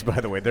now, Yeah. folks. By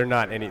the way, they're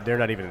not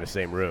even in the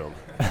same room.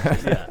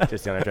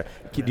 Just on our track.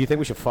 Do you think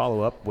we should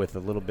follow up with a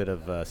little bit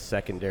of a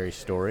secondary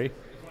story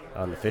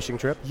on the fishing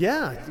trip?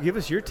 Yeah, give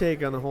us your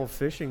take on the whole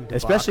fishing debacle.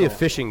 Especially a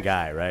fishing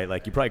guy, right?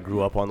 Like you probably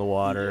grew up on the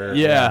water.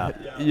 yeah,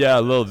 a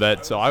little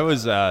bit. So I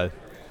was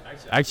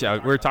actually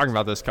we were talking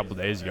about this a couple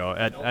days ago.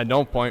 At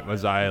no point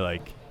was I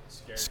like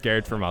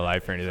scared for my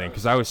life or anything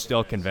because I was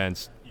still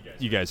convinced.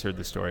 You guys heard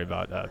the story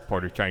about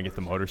Porter trying to get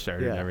the motor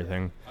started and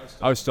everything.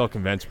 I was still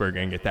convinced we were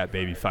going to get that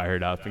baby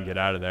fired up and get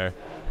out of there.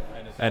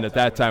 And at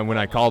that time, when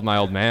I called my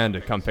old man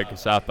to come pick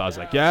us up, I was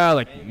like, yeah,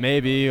 like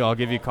maybe I'll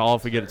give you a call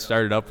if we get it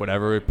started up,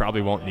 whatever. We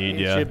probably won't need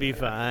you. It should be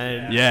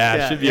fine. Yeah,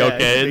 it should be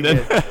okay. it should be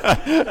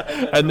And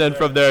then, and then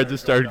from there, it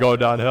just started going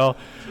downhill.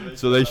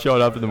 So they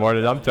showed up in the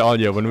morning. I'm telling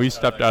you, when we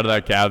stepped out of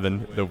that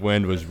cabin, the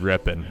wind was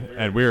ripping,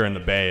 and we were in the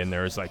bay, and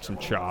there was like some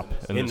chop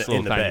In this the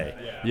little tiny-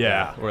 bay.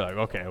 Yeah, we're like,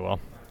 okay, well.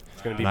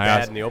 It's going to be And I bad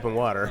asked- in the open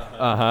water.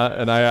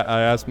 And I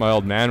asked my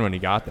old man when he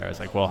got there. I was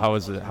like, well, how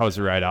was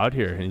the ride out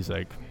here? And he's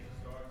like,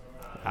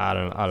 I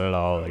don't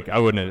know. Like I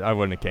wouldn't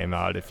have came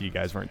out if you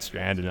guys weren't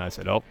stranded. And I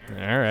said, oh,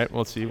 all right,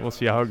 we'll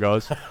see how it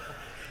goes.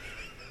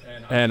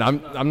 And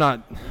I'm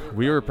not.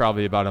 We were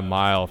probably about a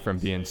mile from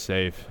being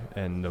safe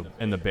in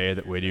the bay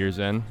that Whittier's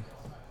in.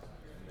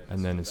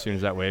 And then as soon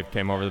as that wave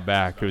came over the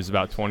back, it was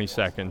about 20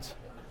 seconds.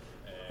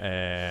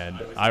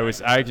 And I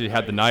actually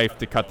had the knife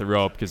to cut the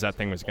rope because that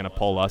thing was going to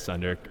pull us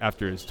under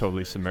after it was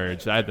totally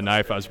submerged. I had the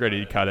knife. I was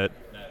ready to cut it.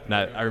 And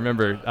I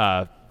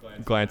remember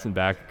glancing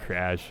back at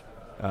Crash.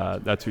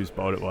 That's whose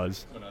boat it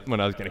was.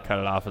 When I was going to cut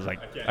it off, I was like,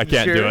 I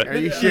can't do it. Are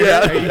you sure?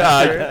 Yeah, Are you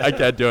sure? I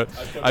can't do it.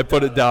 I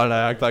put it down, and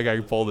I act like I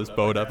can pull this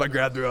boat up. I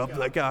grabbed her up,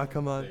 like,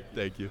 come on.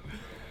 Thank you.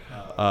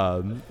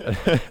 And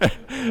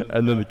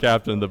then the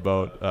captain of the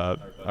boat,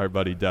 our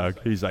buddy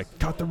Doug, he's like,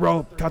 cut the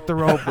rope,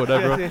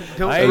 whatever.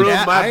 Don't I ain't, ruin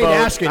my boat.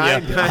 asking you.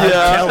 I'm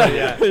telling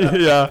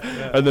you.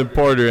 Yeah. And then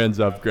Porter ends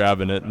up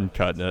grabbing it and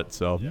cutting it.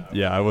 So,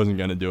 yeah, I wasn't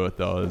going to do it,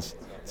 though. It's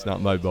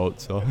not my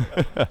boat, so.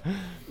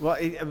 Well,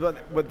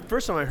 but the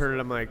first time I heard it,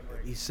 I'm like,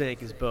 he sank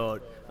his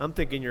boat. I'm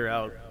thinking you're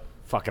out.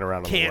 Fucking around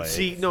on the Can't lake.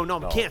 see. No,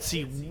 can't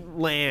see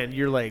land.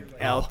 You're like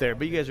out there,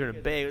 but you guys are in a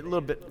bay a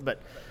little bit, but.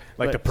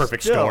 Like but the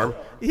perfect still, storm.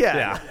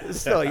 Yeah.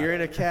 Still, you're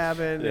in a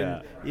cabin,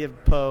 and you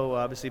have Poe.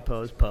 Obviously,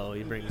 Poe's Poe.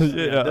 He brings.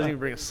 Doesn't even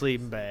bring a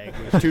sleeping bag.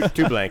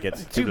 two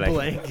blankets. Two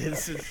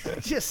blankets.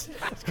 It's just,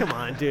 come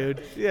on,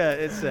 dude. Yeah,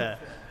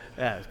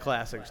 it's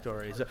classic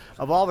stories.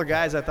 Of all the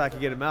guys I thought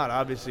could get him out,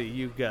 obviously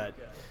you've got,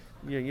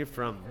 you're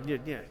from,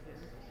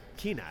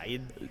 Kenai.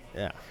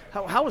 Yeah.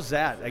 How was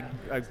that?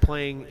 Like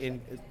playing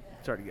in.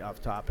 Sorry to get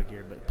off topic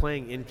here, but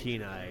playing in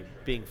Kenai,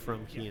 being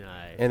from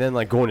Kenai, And then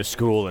like going to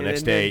school the And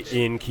next then-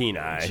 day in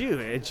Kenai. Dude,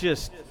 it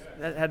just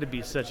that had to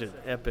be such an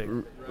epic.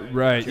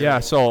 Right. Yeah.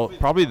 So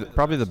probably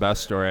the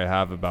best story I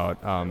have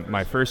about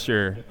my first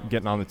year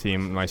getting on the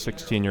team, my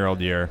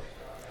 16-year-old year.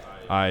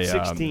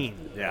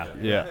 16. Yeah.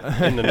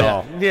 Yeah. In the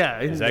null.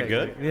 Yeah. Is that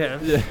good?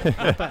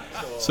 Yeah.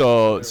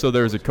 So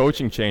there was a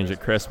coaching change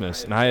at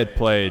Christmas, and I had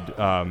played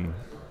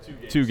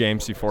 2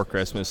 games before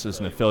Christmas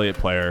as an affiliate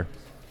player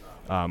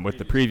with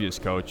the previous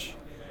coach,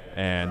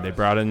 and they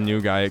brought in a new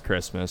guy at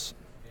Christmas,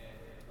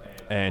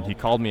 and he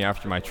called me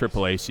after my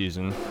AAA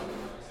season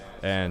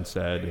and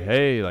said,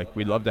 hey, like,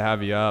 we'd love to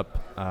have you up,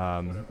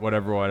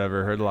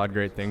 whatever, heard a lot of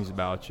great things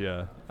about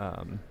you,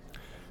 all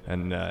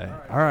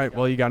right,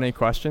 well, you got any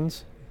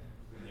questions?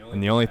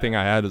 And the only thing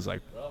I had was like,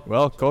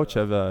 well, coach,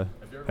 have you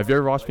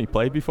ever watched me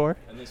play before?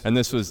 And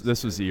this was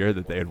the year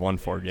that they had won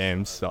 4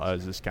 games, so I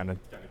was just kind of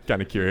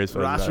curious.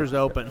 Roster's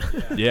open.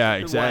 Yeah,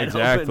 Wide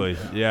exactly.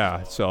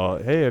 Yeah.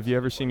 So, hey, have you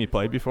ever seen me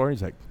play before?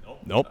 He's like,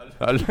 nope.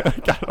 I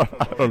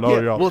don't know.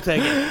 Yeah, we'll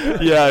take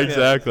it. Yeah,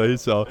 exactly.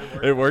 So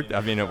it worked.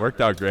 I mean, it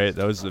worked out great.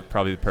 That was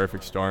probably the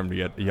perfect storm to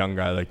get a young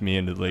guy like me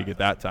into the league at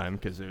that time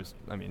because there was,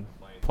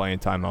 playing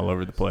time all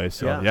over the place.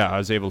 So Yeah. I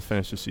was able to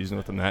finish the season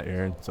with him that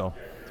year. And so,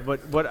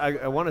 But what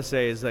I want to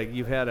say is, like,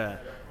 you've had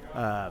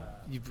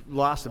you've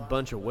lost a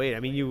bunch of weight. I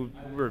mean,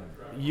 you're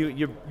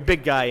a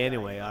big guy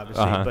anyway,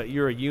 obviously, but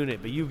you're a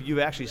unit. But you've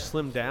actually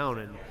slimmed down,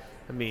 and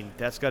I mean,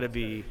 that's got to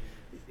be.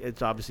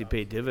 It's obviously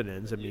paid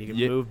dividends. I mean, you can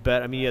move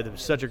better. I mean, you had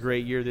such a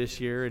great year this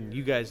year, and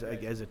you guys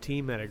as a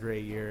team had a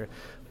great year.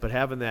 But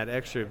having that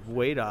extra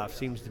weight off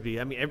seems to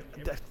be. I mean,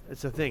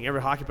 it's a thing.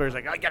 Every hockey player's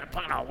like, I got to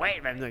put on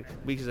weight. And like,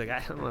 Weeks is like,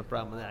 I don't have a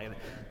problem with that. I got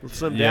to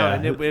slim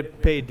down, and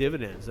it paid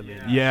dividends. I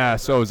mean, yeah.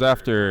 So it was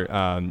after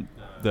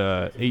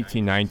the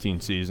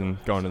 18-19 season,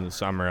 going into the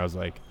summer. I was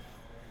like,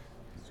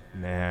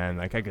 man,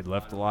 like I could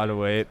lift a lot of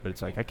weight, but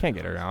it's like I can't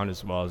get around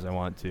as well as I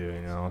want to,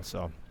 you know.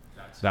 So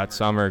that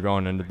summer,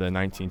 going into the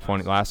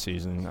 19-20 last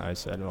season, I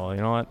said, well,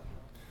 you know what?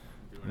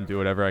 Do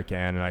whatever I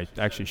can, and I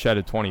actually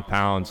shedded 20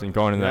 pounds. And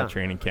going into that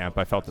training camp,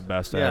 I felt the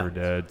best I ever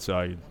did. So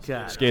I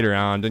skate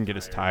around, didn't get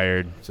as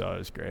tired, so it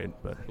was great.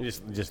 But You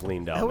just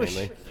leaned out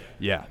mainly.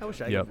 yeah, I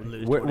wish I yep. could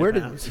lose Where 20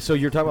 did pounds. so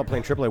you're talking about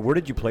playing AAA? Where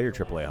did you play your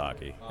AAA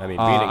hockey? I mean,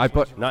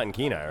 not in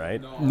Kenai,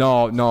 right?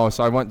 No.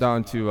 So I went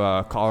down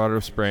to Colorado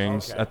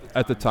Springs.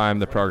 At the time,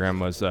 the program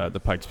was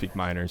the Pikes Peak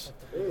Miners.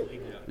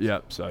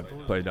 Yep. So I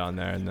played down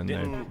there, and then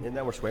Isn't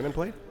that where Swayman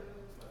played?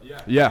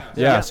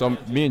 Yeah. So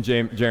me and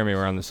Jeremy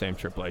were on the same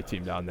AAA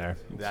team down there.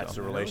 That's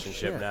so. the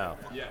relationship now.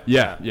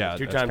 Yeah. 2 that's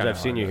times kinda I've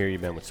seen how you it here,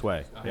 you've been with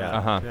Sway. Yeah.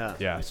 Uh-huh.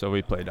 Yeah. So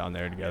we played down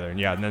there together.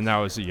 And then that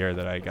was the year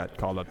that I got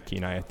called up to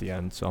Kenai at the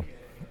end. So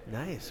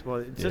Nice. Well,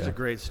 it's such a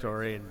great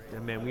story,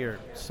 and man, we are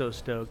so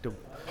stoked to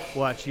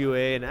watch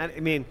UA. And I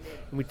mean,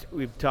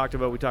 we talked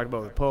about with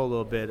Poe a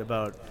little bit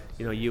about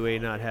UA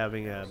not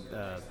having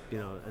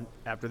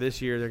after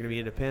this year they're going to be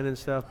independent and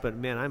stuff. But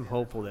man, I'm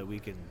hopeful that we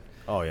can.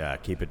 Oh yeah,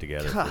 keep it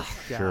together for God,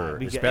 sure.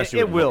 because Especially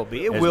it with will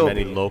be. It as will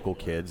many be. local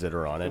kids that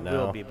are on it It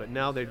now. will be, but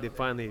now they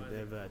finally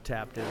have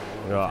tapped in.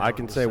 Well, I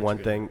can say one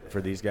thing for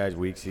these guys: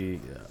 Weeksy,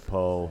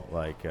 Poe,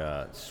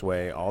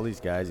 Sway, all these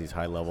guys, these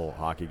high-level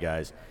hockey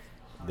guys.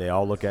 They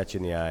all look at you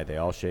in the eye. They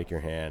all shake your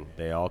hand.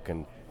 They all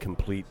can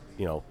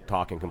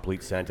talk in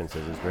complete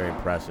sentences. It's very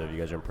impressive. You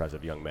guys are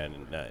impressive young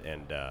men,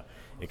 and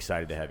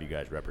excited to have you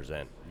guys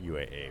represent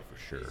UAA for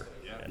sure.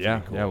 That's Yeah,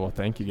 pretty cool. yeah. Well,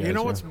 thank you guys. You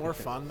know yeah. what's more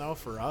fun though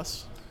for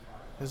us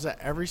is that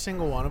every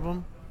single one of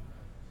them,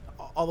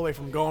 all the way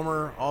from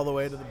Gomer all the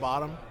way to the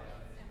bottom,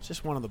 it's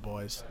just one of the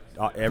boys.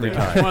 Every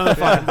time. One of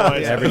the fucking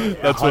boys.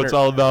 That's what it's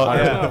all about.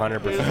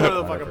 100%. It's one of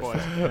the fucking 100%.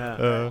 boys.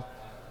 Yeah.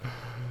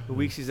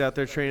 Weeksy's out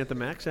there training at the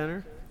Mac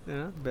Center.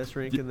 Best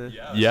rink in the.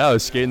 Yeah, I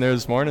was skating there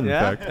this morning.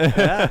 Yeah, In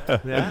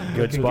fact. yeah.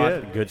 Good Looking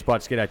spot. Good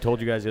spot skate. I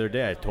told you guys the other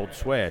day. I told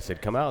Sway. I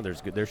said, "Come out.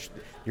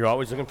 You're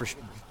always looking for.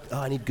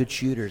 I need good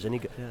shooters.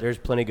 There's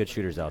plenty of good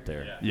shooters out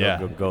there.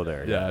 Yeah. Go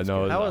there. Yeah, it's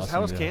no. good. How was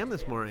awesome, Cam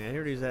this morning? I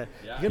heard he's at.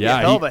 He's gonna Yeah,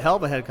 be a hell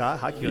of a head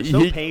hockey coach. So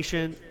he-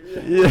 patient.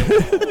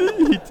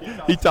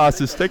 He tossed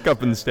his stick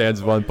up in the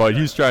stands at one point.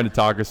 He was trying to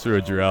talk us through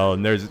a drill,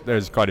 and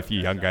there's quite a few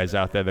young guys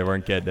out there that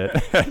weren't getting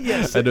it.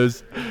 Yes. And it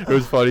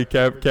was funny.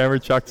 Cameron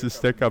chucks his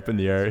stick up in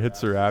the air,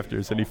 hits the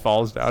rafters, and he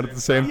falls down at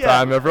the same Yeah.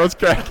 time. Everyone's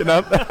cracking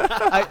up.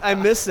 I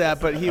missed that,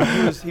 but he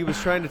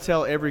was trying to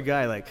tell every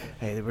guy like,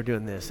 hey, we're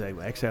doing this, like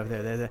X over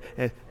there,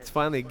 and it's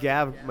finally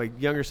Gav, my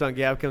younger son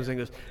Gav, comes in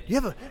and goes, you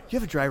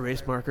have a dry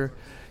erase marker?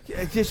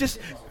 Yeah, just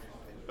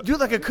do it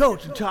like a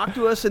coach and talk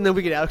to us, and then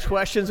we can ask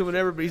questions and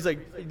whatever. But he's like,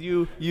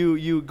 you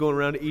going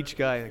around to each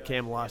guy, and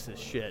Cam lost his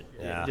shit.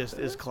 Yeah. It just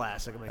is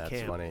classic. I'm like, That's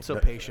Cam, funny. so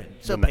But patient,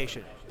 so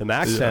patient. The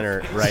Mac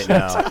Center right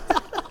now.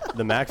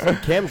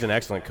 Cam's an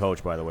excellent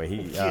coach, by the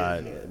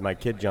way. My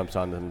kid jumps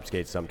on them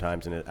skates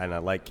sometimes, and I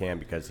like Cam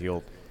because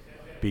he'll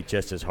be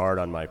just as hard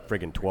on my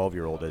friggin'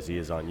 12-year-old as he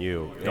is on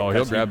you. Oh,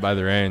 he'll grab by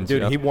the reins.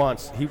 Dude, yep. he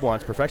wants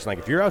perfection. Like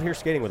if you're out here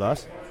skating with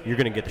us, you're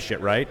gonna get the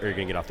shit right, or you're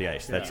gonna get off the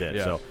ice. That's it.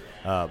 Yeah. So,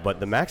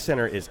 but the Mac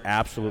Center is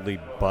absolutely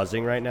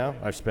buzzing right now.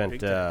 I've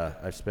spent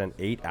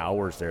 8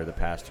 hours there the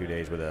past 2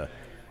 days with a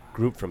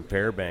group from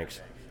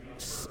Fairbanks,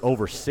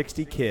 over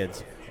 60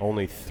 kids,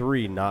 only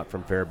 3 not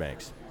from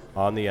Fairbanks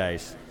on the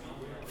ice.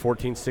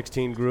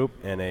 14-16 group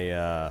and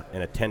a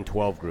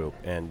 10-12 group,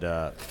 and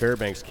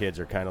Fairbanks kids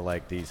are kind of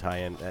like these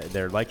high-end.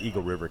 They're like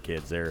Eagle River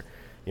kids. They're,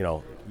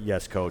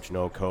 yes coach,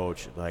 no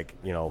coach. Like,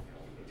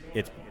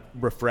 it's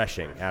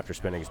refreshing after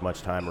spending as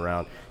much time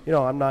around.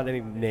 I'm not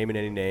naming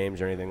any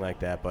names or anything like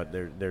that, but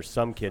there's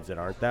some kids that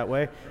aren't that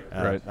way.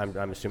 Right.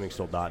 I'm assuming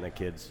Soldotna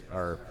kids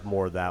are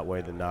more that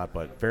way than not,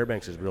 but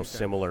Fairbanks is real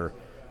similar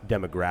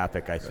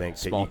demographic, I think.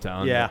 Small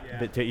town. Yeah,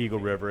 to Eagle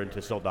River and to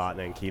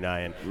Soldotna and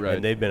Kenai,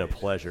 and they've been a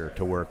pleasure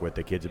to work with.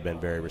 The kids have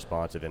been very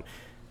responsive, and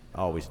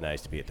always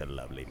nice to be at the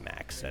lovely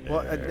Mac Center.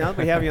 Well, now that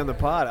we have you on the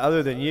pod,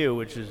 other than you,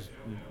 which is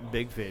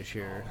big fish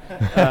here. No,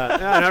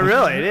 not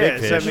really. It Big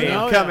is. fish. I mean,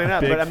 Oh, yeah. coming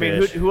up. Big But I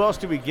mean, fish. who else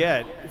do we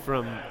get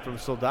from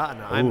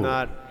Soldotna? I'm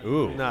not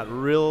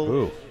real.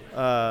 Ooh.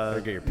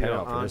 Get your pen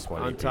out for this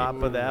one, on EP. top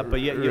of that,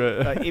 but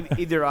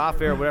either off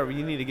air or whatever,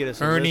 you need to get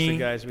us a list Ernie of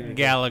guys. We need to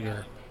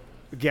Gallagher.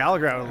 get.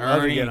 Gallagher, I would love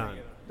to Ernie. get on.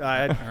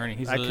 Ernie,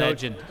 he's I a coach-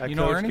 legend. I You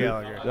know coach Ernie?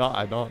 Gallagher. No,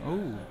 I don't.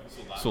 Ooh,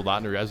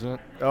 Soldotna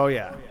resident. Oh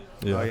yeah.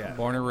 Yeah. Oh yeah.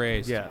 born and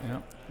raised. Yeah.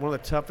 Yep. One of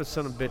the toughest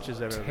son of bitches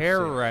I've ever seen.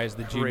 Terrorized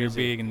the junior Crazy.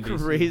 big in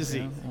BC. Crazy.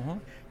 Yeah. Uh-huh.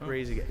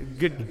 Crazy guy.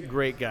 Good,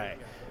 great guy.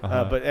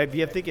 Uh-huh. But if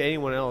you think of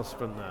anyone else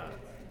from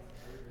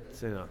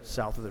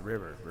south of the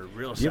river, or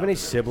real Do you have any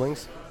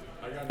siblings?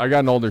 I got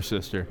an older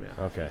sister.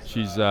 Okay.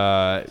 She's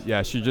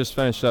she just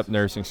finished up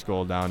nursing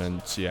school down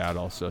in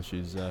Seattle, so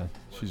she's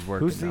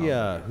working. Who's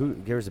now.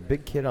 there was a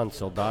big kid on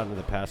Soldotna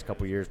the past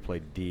couple years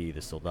played D,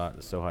 the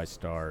Sohai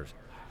Stars.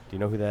 Do you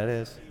know who that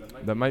is?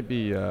 That might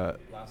be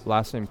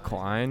last name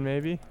Klein,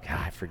 maybe. God,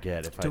 I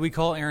forget. Do we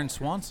call Aaron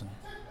Swanson?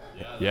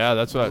 Yeah,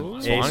 that's what.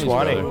 Swanee's Swanee.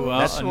 brother. Well,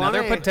 That's another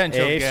Swanee.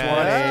 potential A. guy.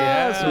 Swanee.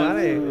 Yeah,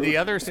 Swanee. The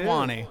other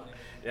Swanee.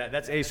 Yeah,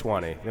 that's A.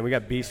 Swanee. Then we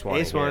got B.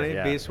 Swanee. A. Swanee,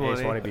 here. B. Yeah. Swanee.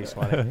 A. Swanee, B.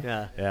 Swanee.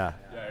 Yeah. Yeah.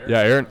 Yeah,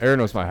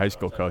 Aaron was my high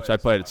school coach. I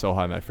played at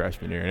Sohai my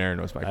freshman year, and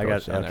Aaron was my I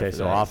coach. got down there okay. for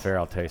So that. off air,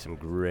 I'll tell you some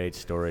great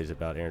stories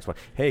about Aaron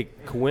Swanson. Hey,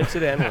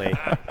 coincidentally,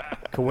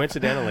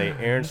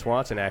 Aaron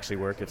Swanson actually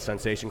worked at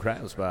Sensation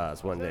Crowd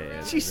Spas one day.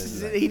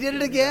 Jesus, he did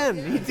it again.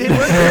 He did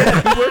work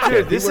there. He worked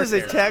there. This is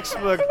a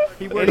textbook.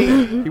 He worked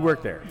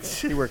there.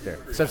 He worked there.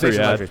 Sensation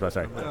ad. Luxury Spa.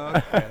 Sorry.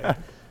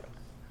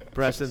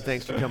 Preston,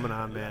 thanks for coming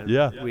on, man.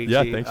 Yeah. Weeksy,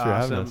 Yeah, thanks for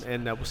having awesome. us.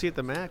 And we'll see you at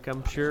the Mac.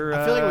 I'm sure.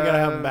 I feel like we gotta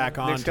have him back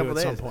on next too couple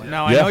at some days. point.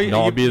 Now I Yeah, know you. no,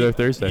 I'll you- be there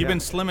Thursday. You've been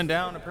slimming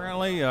down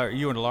apparently. Are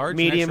you in a large? an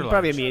Medium, extra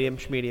probably a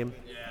large? medium.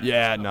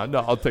 Yeah, no,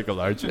 I'll take a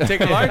large.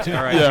 Take a large. All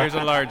right, Yeah. here's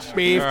a large.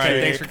 Beef All right,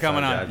 cake. thanks for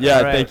coming on. Yeah,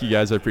 All right. thank you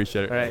guys. I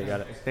appreciate it. All right. got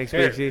it. Thanks,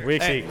 Here, Weeksy.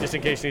 Weeksy, just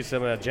in case you need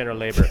some general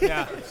labor.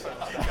 Yeah.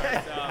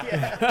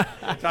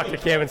 Talk to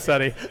Cam and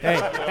Sonny.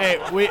 Hey,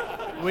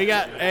 we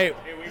got hey,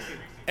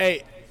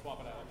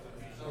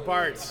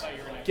 Bart's,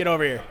 get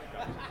over here.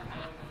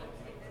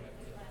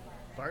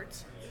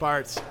 Bart's.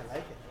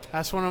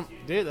 That's one of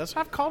dude. That's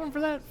what I've called him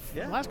for that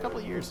the last couple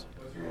of years.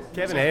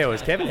 Kevin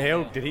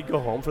Hale, did he go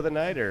home for the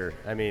night, or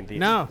I mean,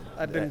 No,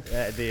 I've been. on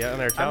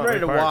their I'm ready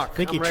to walk.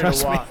 Think he I'm ready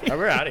trusts to me. walk.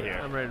 We're out of here.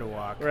 I'm ready to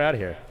walk. We're out of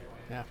here.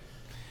 Yeah.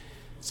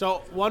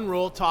 So one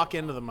rule: talk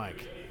into the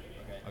mic.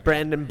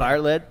 Brandon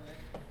Bartlett.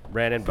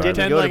 Brandon Bartlett.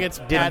 Pretend go to- like it's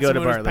didn't Pat go to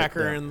Samoos Bartlett,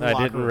 Pecker yeah. in the I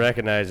locker didn't room.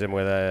 recognize him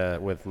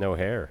with no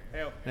hair.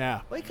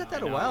 Yeah. Well, he cut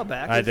that a while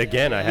back. I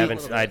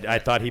haven't. I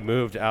thought he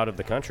moved out of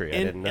the country.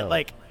 I didn't know.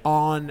 Like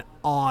on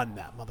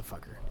that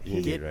motherfucker.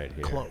 You Get need right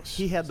here. close.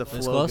 He had the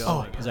This flow close?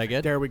 going. Is that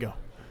good? There we go.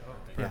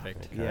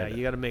 Perfect. Yeah,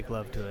 you got to make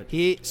love to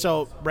it.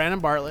 So Brandon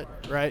Bartlett,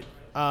 right?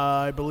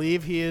 I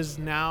believe he is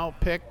now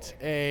picked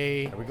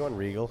a Are we going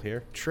Regal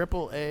here?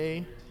 triple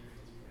A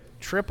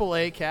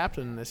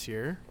captain this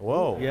year.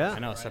 Whoa. Yeah. I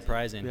know,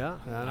 surprising. Yeah.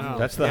 I know.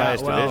 That's the Yeah,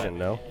 highest well, division,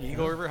 no?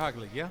 Eagle River Hockey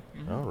League, yeah.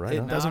 Oh, right. It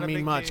on. doesn't Not a mean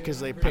big much deal. because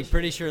they I'm picked.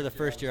 pretty sure the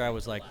first year I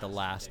was like the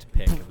last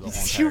pick of the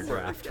whole entire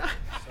draft.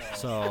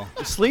 So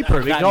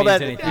Sleeper. We that call means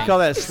that. anything. We call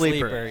that a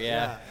sleeper.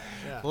 Yeah.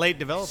 Late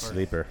developer.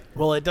 Sleeper.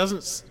 Well, it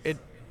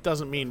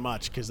doesn't mean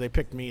much because they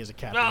picked me as a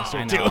captain this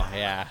year I too. know.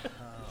 Yeah.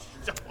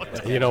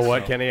 You know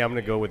what, Kenny? I'm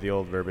going to go with the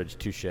old verbiage.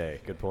 Touche.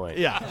 Good point.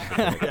 Yeah,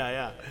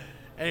 yeah.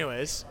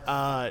 Anyways,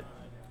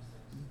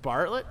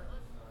 Bartlett,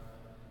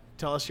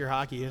 tell us your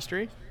hockey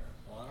history.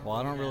 Well,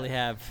 I don't really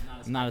I'm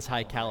not as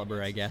high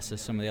caliber, I guess,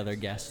 as some of the other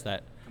guests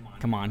that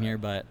come on here,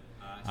 but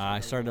I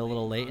started a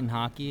little late in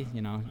hockey.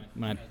 You know,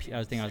 when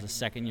I think I was a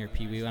second-year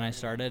Pee Wee when I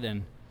started,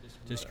 and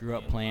just grew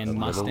up playing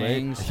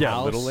Mustangs. Yeah,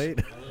 House. a little late.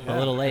 A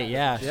little late,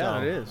 yeah. Yeah,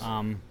 so, it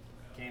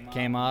is.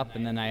 Came up,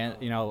 and then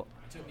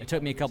it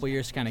took me a couple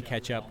years to kind of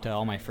catch up to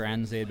all my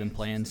friends. They had been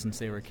playing since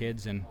they were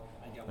kids, and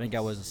I think I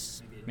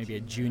was maybe a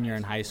junior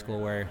in high school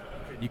where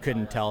you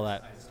couldn't tell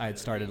that I had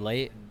started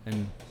late,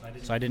 and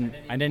so I didn't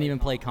even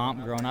play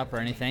comp growing up or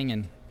anything,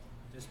 and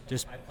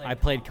I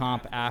played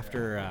comp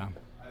after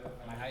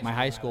my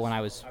high school when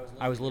I was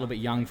a little bit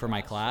young for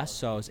my class,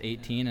 so I was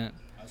 18 and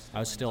I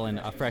was still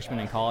a freshman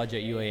in college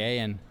at UAA,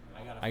 and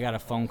I got a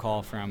phone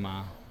call from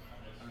I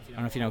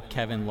don't know if you know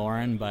Kevin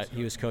Lauren, but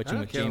he was coaching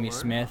with Kevin Jamie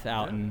Lauren. Smith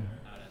out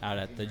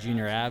at the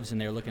junior Avs, and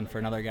they were looking for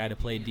another guy to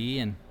play D,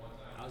 and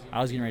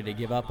I was getting ready to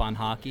give up on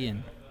hockey,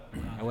 and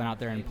I went out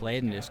there and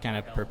played, and just kind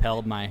of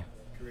propelled my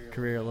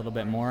career a little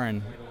bit more,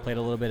 and played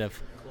a little bit of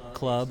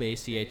club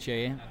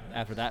ACHA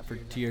after that for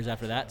 2 years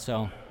after that.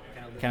 So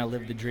kind of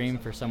lived the dream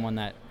for someone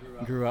that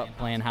grew up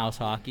playing house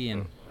hockey,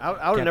 and I would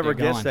kept have never it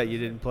going. guessed that you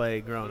didn't play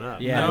growing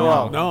up. Yeah,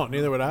 No,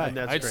 neither would I. And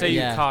that's I'd great. say you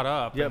Yeah. caught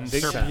up Yeah, and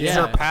big time. Yeah.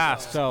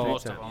 surpassed So,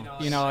 most of them.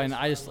 you know, and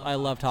I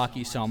loved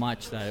hockey so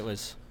much that it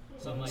was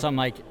something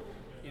like,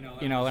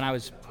 you know, when I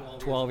was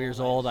 12 years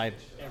old,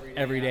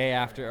 every day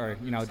after, or,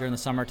 you know, during the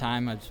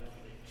summertime, I was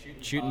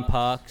shooting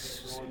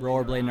pucks,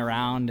 rollerblading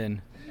around,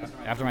 and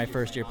after my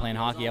first year playing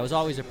hockey, I was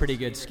always a pretty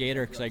good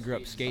skater because I grew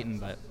up skating,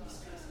 but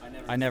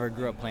I never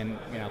grew up playing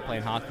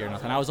hockey or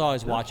nothing. I was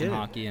always watching kidding.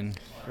 hockey and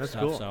That's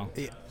stuff, cool. so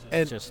And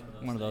it's just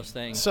one of those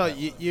things. so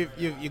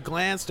you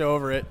glanced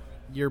over it.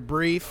 Your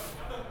brief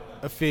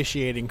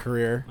officiating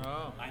career.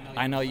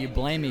 I know you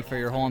blame me for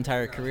your whole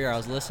entire career. I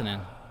was listening.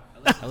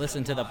 I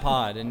listened to the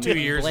pod, and 2 you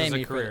years blame as a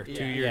me for- career. 2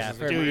 years Yeah, as a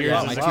for 2 years.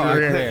 my Wow.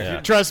 2-year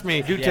career. Trust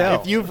me.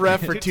 tell. If you've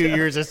ref for 2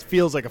 years, it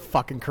feels like a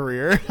fucking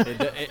career.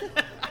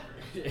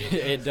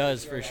 It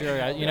does for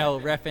sure. You know,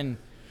 reffing.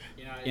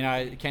 You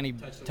know, Kenny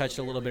touched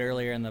a little bit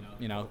earlier in the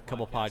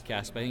couple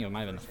podcasts, but I think it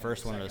might have been the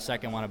first one or the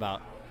second one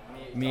about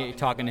me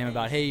talking to him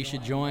about, hey, you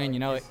should join. You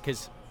know,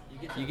 because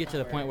you get to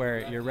the point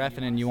where you're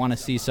reffing and you want to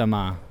see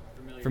some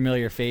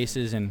familiar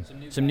faces and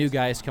some new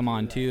guys come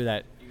on too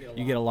that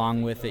you get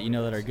along with, that you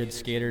know that are good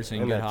skaters and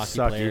And good that hockey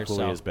suck players. equally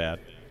So as bad.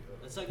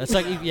 that's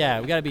like,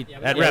 yeah, we gotta be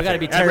At we gotta reffing,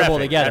 be at terrible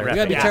reffing, together. at We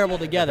gotta be reffing. terrible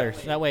together.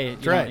 So that way, you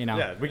right. don't, you know.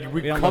 Yeah,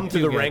 we don't come look to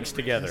too the good. ranks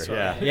together.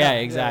 Yeah. Yeah,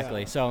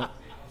 exactly. So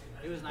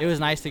it was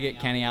nice to get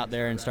Kenny out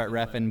there and start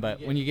reffing,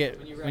 but when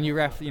you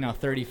ref,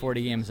 30,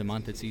 40 games a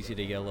month, it's easy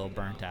to get a little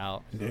burnt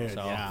out. Dude,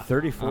 so, yeah.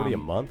 30, 40 a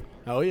month?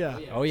 Oh yeah.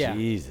 Oh yeah.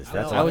 Jesus,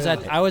 that's I was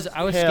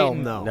Hell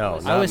skating. no. No, I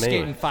not was me.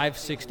 skating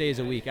 5-6 days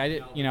a week. I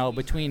did,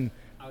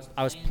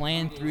 I was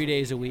playing 3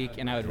 days a week,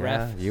 and I would Yeah,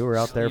 ref. you were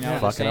out there the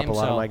fucking up same, a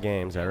lot of so- my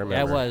games. I remember.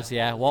 Yeah, it was.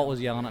 Yeah, Walt was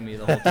yelling at me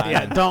the whole time.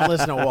 Yeah. Don't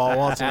listen to Walt.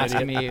 Walt's an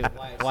asking idiot. me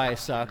why I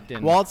sucked,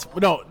 and Walt's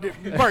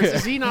Marks,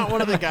 is he not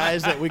one of the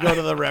guys that we go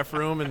to the ref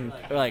room and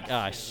we're like,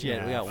 oh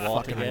shit, we got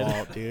Walt fucking again.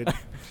 Walt, dude.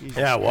 Jesus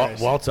Yeah,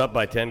 Christ. Walt's up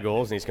by 10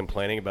 goals, and he's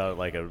complaining about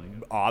like a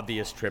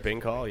obvious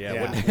tripping call. Yeah,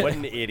 Yeah. What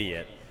an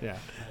idiot. Yeah.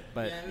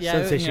 But yeah,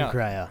 Sensation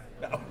cryer.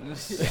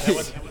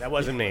 That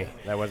wasn't me.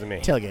 That wasn't me.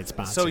 Tailgate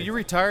sponsor. So you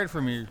retired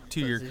from your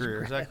 2-year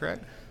career, is that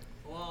correct?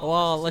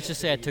 Well, let's just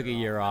say I took a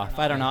year off.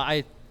 I don't know.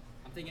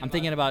 I'm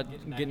thinking about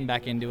getting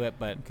back into it,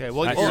 but Okay.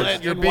 Well,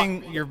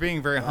 you're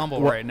being very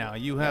humble right now.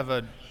 You have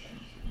a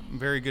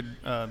very good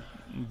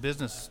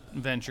business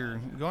venture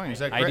going. Is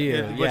that I correct?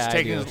 do, Which yeah, I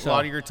taking do. a So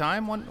lot of your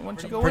time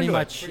once you go pretty into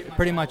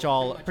much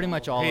all it.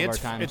 of Hey, our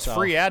time. it's so.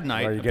 free ad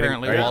night. Are you getting-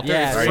 apparently, are you- Walter.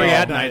 Yeah, It's so- free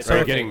ad night. night. Are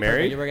you So getting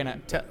married? We're gonna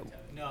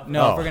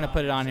Oh. we're gonna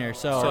put it on here.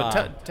 So,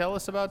 tell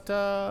us about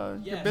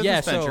your business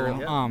yeah,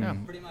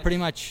 venture. pretty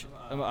much.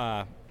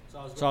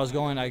 So I was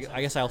going. I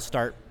guess I'll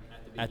start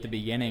at the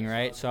beginning,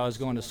 right? So I was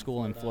going to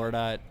school in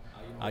Florida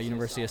at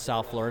University of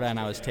South Florida, and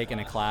I was taking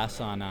a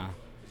class on it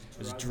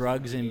was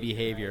drugs and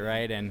behavior,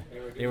 right? And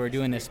they were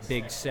doing this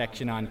big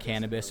section on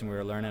cannabis, and we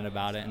were learning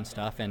about it and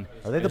stuff. And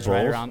Are they it the was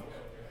right Bulls? around.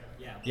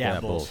 Yeah, Yeah,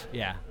 Bulls. Bulls.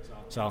 Yeah.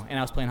 So, and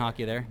I was playing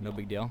hockey there. No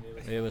big deal.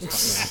 It was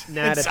fun.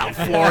 Not a South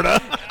Florida.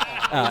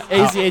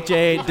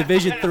 AZHA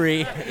Division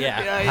III.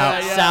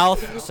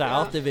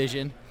 South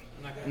Division.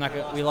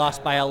 We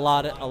lost by a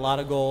lot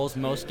of goals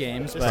most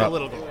games, Just but a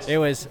little goals. it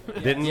was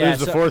Didn't lose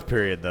the fourth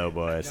period though,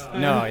 boys.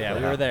 No,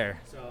 we were there.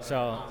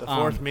 So The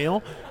fourth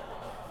meal.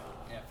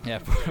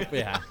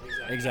 Yeah,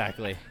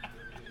 exactly.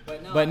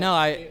 But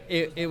no,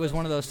 it was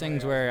one of those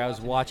things where I was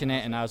watching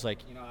it and I was like,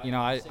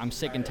 I'm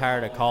sick and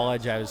tired of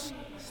college. I was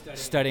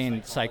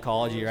studying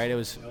psychology, right? It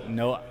was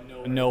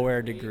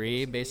nowhere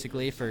degree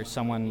basically for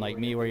someone like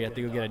me where you have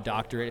to go get a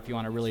doctorate if you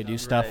want to really do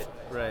stuff.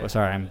 Right. Oh,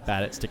 sorry, I'm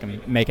bad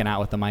at making out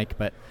with the mic,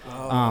 but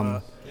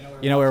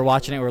we were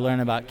watching it, we were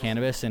learning about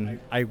cannabis, and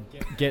I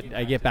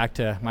get back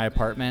to my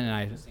apartment and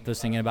I was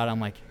thinking about it. I'm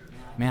like,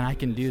 man, I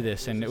can do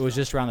this. And it was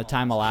just around the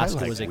time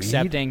Alaska was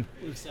accepting,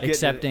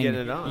 Getting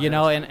it on,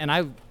 and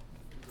I,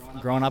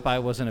 growing up, I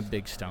wasn't a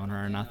big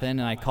stoner or nothing.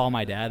 And I call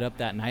my dad up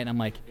that night and I'm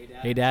like,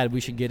 hey Dad,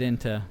 we should get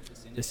into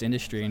this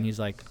industry. And he's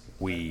like,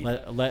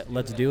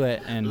 let's do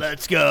it. And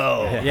Let's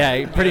go.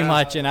 yeah, pretty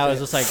much. And I was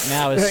just like,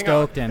 I was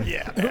stoked. And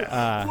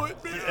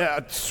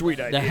Sweet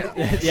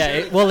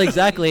idea. well,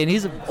 exactly. And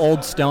he's an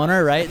old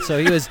stoner, right? So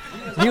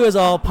he was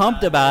all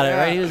pumped about it,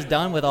 right? He was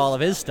done with all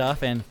of his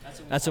stuff, and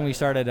that's when we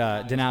started.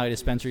 Denali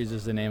Dispensaries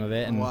is the name of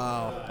it. And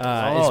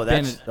Wow.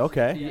 it's been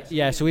okay.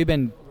 Yeah, so we've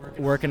been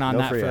working on No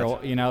that free for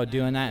ads.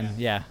 doing that,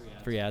 and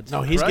free ads.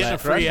 No, he's getting a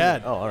free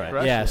ad. Oh, all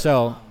right. Yeah,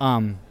 so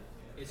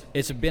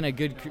it's been a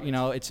good,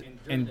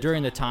 and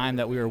during the time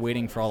that we were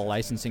waiting for all the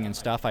licensing and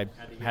stuff, I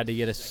had to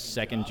get a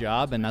second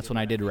job, and that's when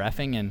I did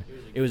reffing, and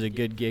it was a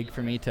good gig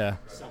for me to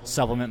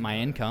supplement my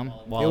income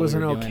while It was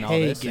we were an doing all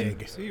okay this.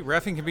 gig. See,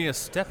 reffing can be a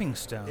stepping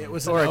stone. It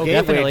was Or a an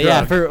gateway Definitely,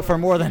 drug. for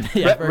more than for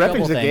a couple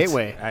Reffing's a things.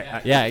 gateway.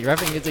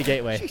 Reffing is a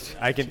gateway.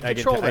 I can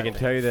Control that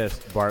tell you this,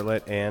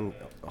 Bartlett and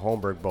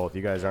Holmberg both.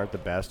 You guys aren't the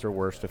best or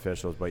worst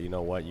officials, but you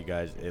know what? You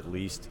guys at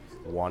least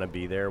want to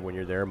be there when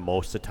you're there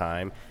most of the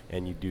time,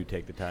 and you do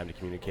take the time to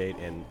communicate.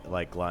 And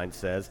like Gline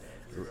says,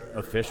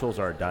 officials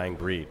are a dying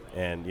breed.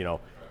 And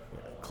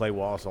Clay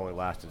Wallace only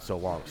lasted so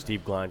long.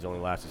 Steve Gline's only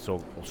lasted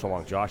so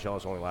long. Josh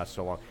Ellis only lasted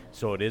so long.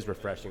 So it is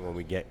refreshing when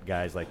we get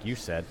guys like you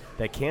said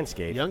that can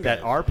skate, Young that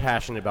guys. are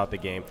passionate about the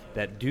game,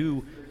 that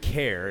do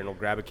care, and will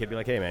grab a kid, and be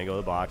like, "Hey man, go to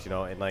the box,"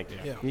 and like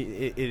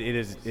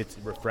it's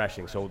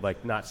refreshing. So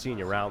like not seeing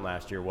you around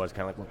last year was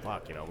kind of like, well,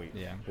 fuck,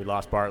 we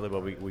lost Bartlett,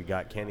 but we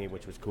got Kenny,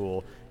 which was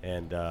cool.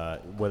 And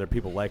whether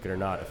people like it or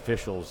not,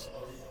 officials,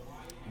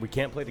 we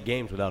can't play the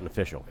games without an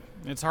official.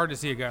 It's hard to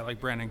see a guy like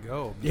Brandon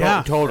go.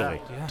 Yeah. Totally.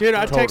 Dude,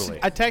 I Totally.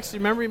 texted.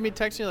 Remember me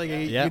texting you, like,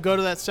 you go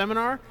to that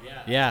seminar?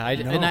 Yeah,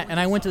 and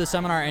I went to the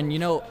seminar, and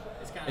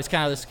it's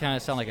kind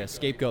of sound like a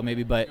scapegoat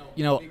maybe, but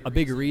a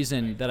big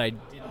reason that I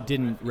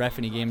didn't ref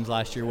any games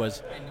last year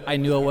was I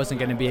knew I wasn't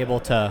going to be able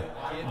to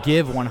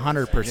give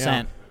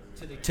 100%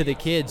 to the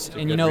kids,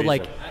 and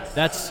reason.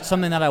 that's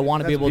something that I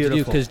want to be able to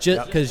do, because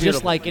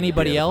just like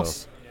anybody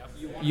else,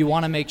 you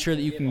want to make sure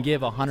that you can give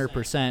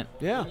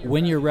 100%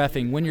 when you're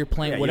reffing, when you're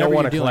playing, whatever you don't you're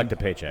want to doing. collect a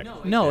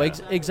paycheck. No,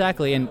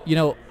 exactly. And,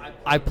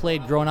 I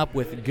played growing up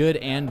with good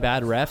and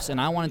bad refs, and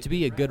I wanted to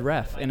be a good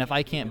ref. And if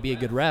I can't be a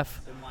good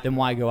ref, then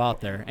why go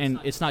out there? And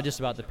it's not just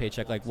about the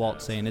paycheck, like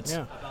Walt's saying. It's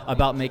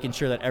about making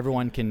sure that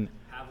everyone can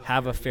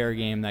have a fair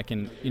game that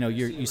can,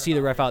 you see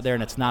the ref out there,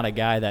 and it's not a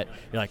guy that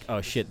you're like,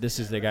 oh, shit, this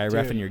is the guy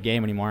reffing your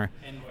game anymore.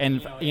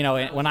 And,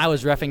 when I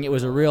was reffing, it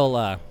was a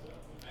real,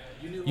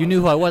 you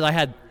knew who I was. I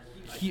had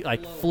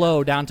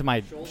flow down to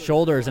my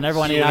shoulders, and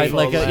everyone,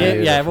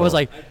 everyone was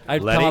like,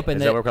 I'd Letty? come up and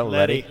Is that what we're calling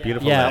Letty?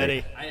 Beautiful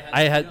Letty.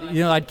 I had,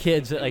 I had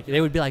kids like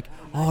they would be like,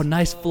 oh,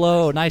 nice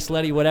flow, nice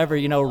Letty, whatever,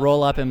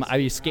 roll up, and I'd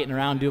be skating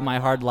around doing my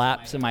hard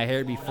laps, and my hair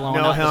would be flowing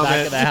out the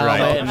back of the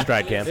helmet. And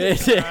Stride cam.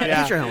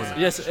 Get your helmet.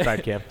 Just,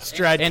 Stride cam.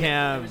 Stride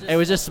cam. it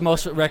was just the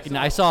most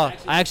recognized. I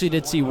actually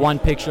did see one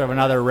picture of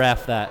another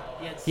ref that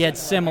he had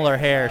similar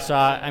hair. So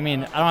I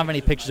don't have any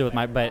pictures but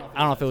I don't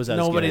know if it was as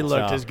Nobody good.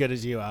 looked so. as good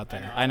as you out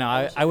there. I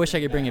know. I wish I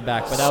could bring it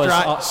back, but that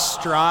was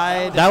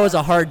Stride. that was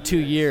a hard 2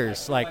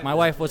 years. Like my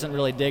wife wasn't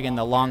really digging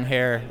the long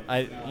hair.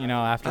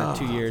 After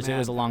 2 years, it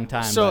was a long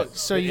time. So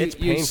but it's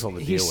painful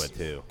to deal with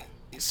too.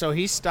 So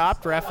he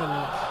stopped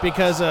reffing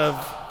because of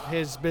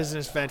his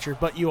business venture,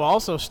 but you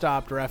also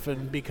stopped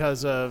reffing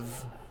because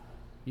of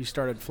you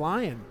started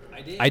flying.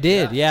 I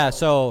did, yeah.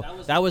 So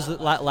that was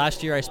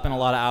last year. I spent a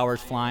lot of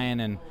hours flying,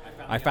 and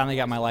I finally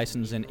got my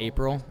license in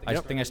April. I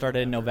think I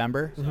started in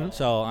November.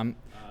 So I'm.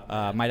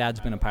 My dad's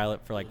been a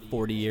pilot for like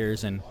 40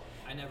 years, and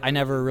I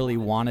never really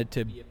wanted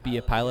to be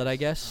a pilot, I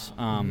guess.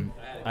 I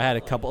had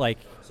a couple,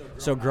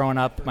 so growing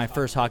up, my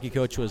first hockey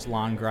coach was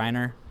Lon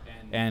Greiner.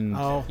 And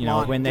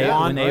when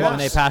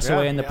they passed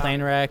away in the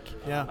plane wreck,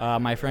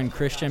 my friend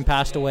Christian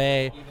passed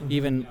away.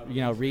 Even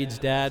Reed's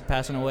dad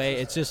passing away.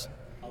 It's just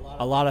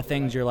a lot of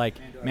things. You're like,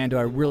 man, do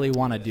I really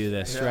want to do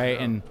this, right?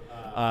 And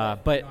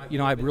but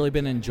I've really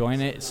been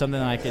enjoying it. It's something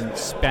that I can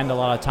spend a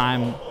lot of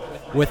time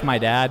with my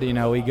dad.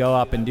 We go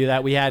up and do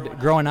that. We had,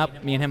 growing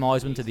up, me and him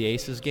always went to the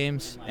Aces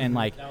games, and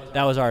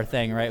that was our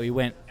thing, right? We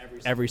went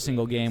every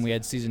single game. We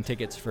had season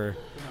tickets for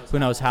who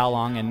knows how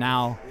long, and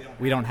now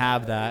we don't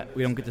have that.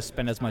 We don't get to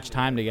spend as much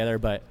time together,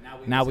 but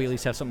now we at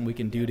least have something we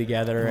can do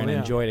together and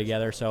enjoy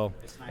together. So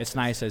it's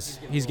nice as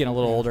he's getting a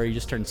little older. He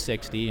just turned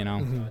 60, you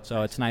know.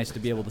 So it's nice to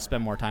be able to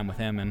spend more time with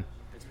him, and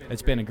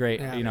it's been a great,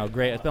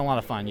 great. It's been a lot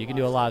of fun. You can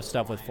do a lot of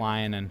stuff with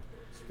flying, and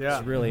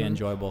it's really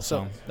enjoyable.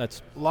 So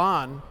that's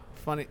Lon.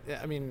 Funny.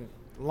 I mean,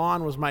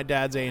 Lon was my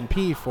dad's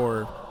A&P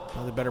for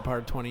the better part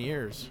of 20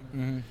 years.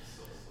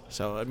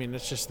 So, I mean,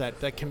 it's just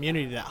that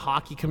community, that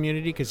hockey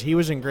community, because he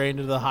was ingrained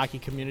into the hockey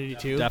community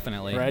too.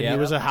 Definitely. Right? Yep. He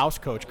was a house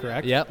coach,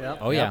 correct? Yep.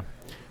 Oh, yeah.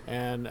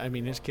 And, I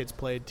mean, his kids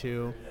played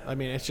too. I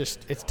mean, it's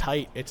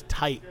tight. It's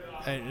tight.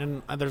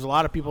 And there's a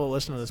lot of people that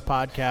listen to this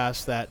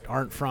podcast that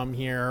aren't from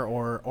here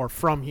or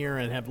from here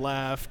and have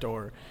left,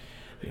 or,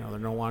 you know, they're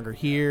no longer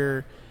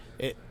here.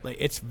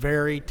 It's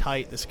very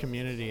tight, this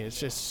community. It's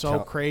just so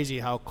crazy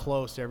how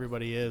close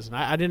everybody is, and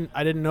I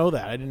didn't know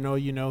that. I didn't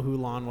know who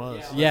Lon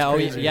was. Yeah,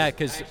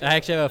 because I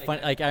actually have a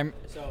fun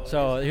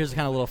So here's a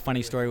kind of little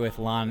funny story with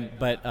Lon,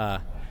 but I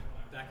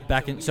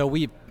know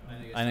you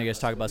guys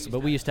talk about this, but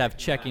we used to have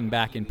checking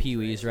back in Pee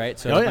Wees, right?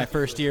 So my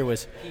first year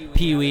was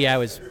Pee Wee. I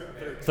was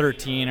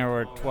 13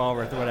 or 12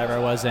 or whatever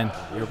it was, and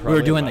we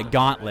were doing the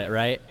gauntlet,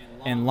 right?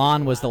 And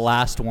Lon was the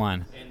last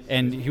one,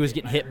 and he was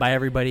getting hit by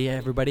everybody,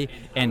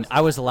 and I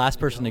was the last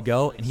person to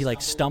go, and he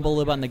like stumbled a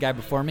little bit on the guy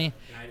before me,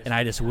 and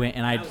I just went,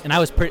 and I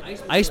was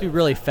I used to be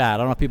really fat. I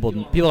don't know if people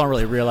don't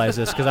really realize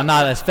this because I'm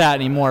not as fat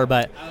anymore,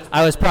 but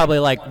I was probably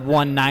like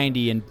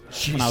 190 and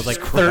when I was like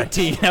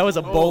 13. I was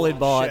a bowling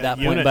ball at that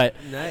point, but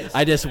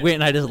I just went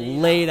and I just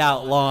laid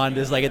out Lon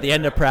just like at the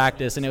end of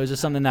practice, and it was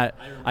just something that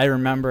I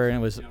remember, and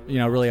it was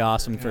really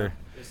awesome for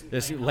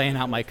just laying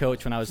out my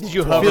coach when I was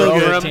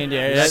 15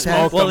 years.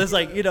 Well, it's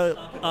like,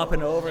 up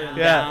and over and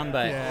down,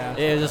 but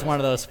it was just one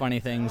of those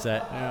funny things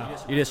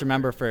that you just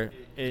remember for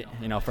a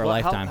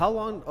lifetime. How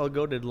long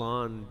ago did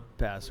Lon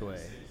pass away?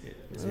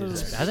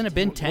 Hasn't it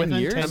been 10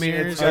 years? 10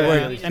 years.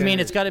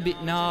 It's got to be.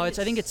 No, I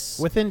think it's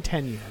within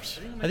 10 years.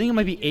 I think it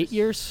might be 8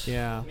 years.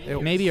 Yeah,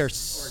 maybe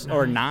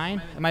or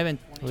 9. It might have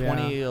been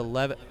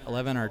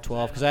 2011 or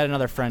 12, because I had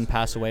another friend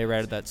pass away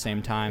right at that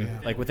same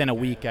time. Like within a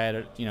week, I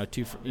had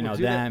two,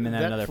 them and then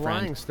another friend. That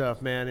flying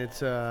stuff, man.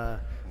 It's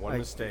one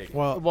mistake.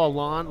 Well,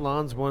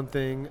 Lon's one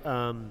thing.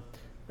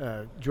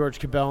 George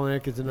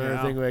Kabelnik is another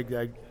thing.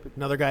 Like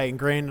another guy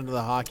ingrained into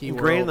the hockey world.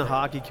 Ingrained in the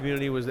hockey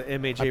community was the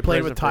MHA. I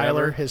played with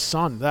Tyler, his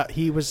son.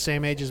 He was the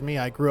same age as me.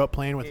 I grew up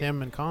playing with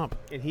him in comp.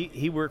 And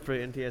he worked for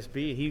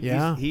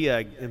NTSB. He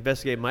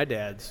investigated my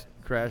dad's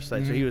crash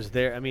site, so he was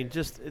there. I mean,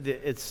 just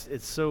it's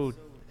so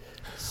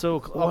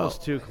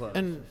almost too close.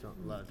 And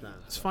a lot of times.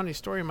 It's a funny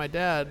story. My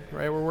dad,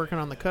 right? We're working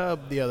on the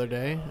Cub the other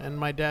day, and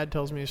my dad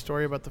tells me a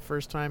story about the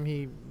first time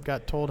he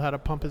got told how to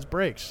pump his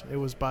brakes. It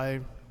was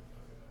by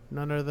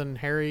none other than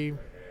Harry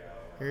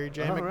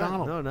J.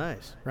 McDonald. Right. Oh,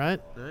 nice.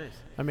 Right? Nice.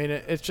 I mean,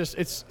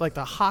 it's like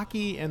the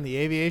hockey and the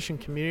aviation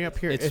community up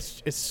here.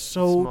 It's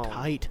so small.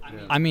 tight. Yeah.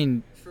 I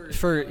mean,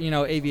 for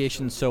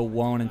aviation's so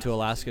woven into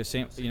Alaska.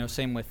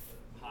 Same with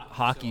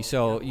hockey.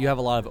 So you have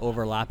a lot of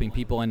overlapping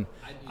people, and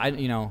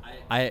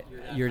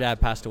your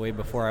dad passed away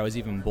before I was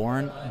even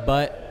born,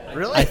 but.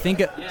 Really? I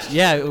think,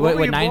 When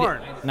were you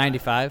born?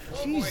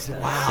 95. Jesus.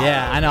 Wow.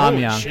 Yeah, I know. I'm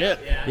young. Shit.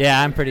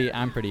 Yeah, I'm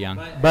pretty young.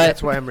 But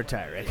That's why I'm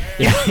retired.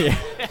 yeah.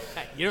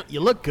 You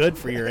look good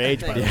for your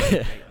age, buddy.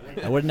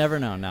 I would have never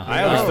known. Now.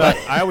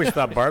 I always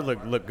thought Bart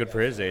looked good for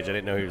his age. I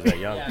didn't know he was that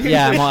young.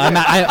 Yeah,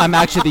 I'm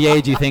actually the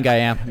age you think I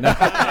am. No.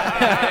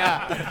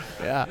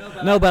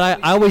 No,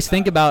 but I always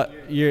think about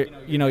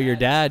your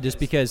dad, just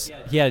because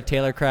he had a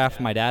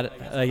Taylorcraft. My dad,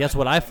 that's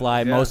what I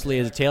fly mostly,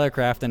 is a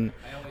Taylorcraft, and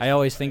I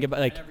always think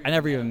about, like, I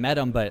never even met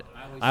him, but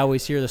I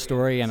always hear the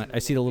story, and I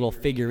see the little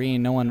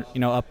figurine, no one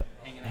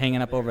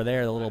hanging up over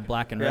there, the little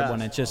black and red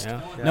one. It's just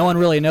no one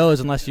really knows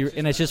unless you.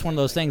 And it's just one of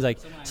those things, like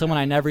someone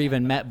I never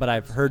even met, but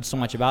I've heard so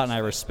much about and I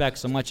respect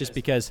so much, just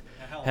because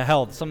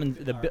hell,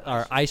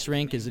 our ice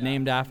rink is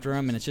named after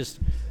him, and it's just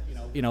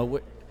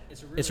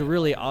it's a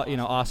really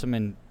awesome,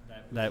 and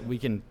that we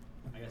can,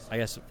 I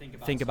guess,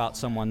 think about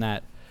someone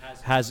that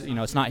has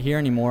it's not here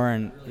anymore,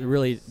 and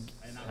really.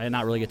 I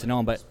not really get to know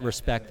them, but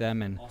respect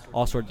them and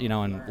all sorts,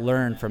 and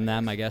learn from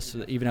them, I guess,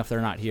 even if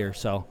they're not here.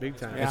 So big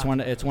time. Yeah.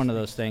 It's one of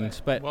those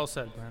things. But well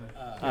said,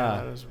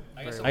 Brandon.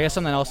 I guess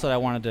something else that I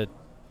wanted to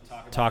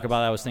talk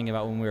about, I was thinking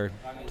about when we were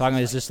talking,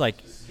 is just like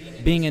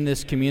being in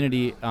this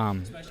community,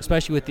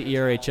 especially with the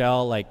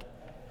ERHL. Like,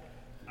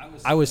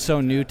 I was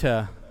so new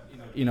to,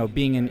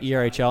 being in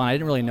ERHL, and I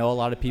didn't really know a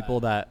lot of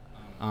people that.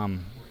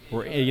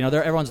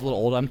 Everyone's a little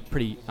old. I'm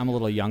a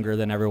little younger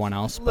than everyone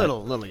else.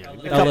 Little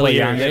younger. A little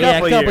younger.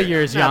 Yeah, a couple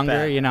years Not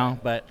younger,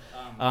 bad.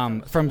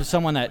 But from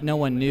someone that no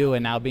one knew,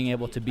 and now being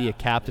able to be a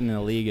captain in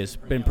the league has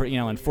been,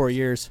 in 4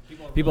 years,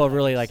 people have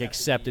really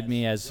accepted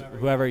me as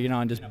whoever,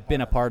 and just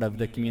been a part of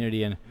the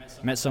community, and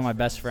met some of my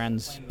best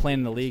friends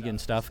playing in the league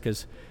and stuff.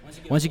 Because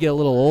once you get a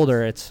little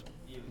older, it's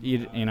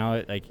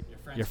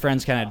your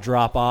friends kind of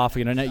drop off.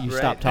 You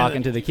stop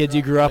talking to the kids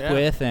you grew up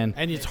with, and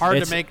it's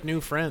hard to make new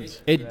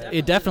friends.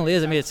 It definitely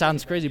is. I mean, it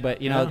sounds crazy, but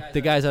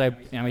the guys that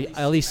I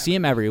at least see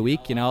them every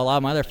week. A lot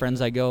of my other friends,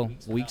 I go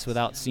weeks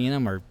without seeing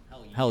them, or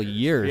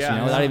years,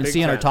 without even big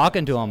seeing or time.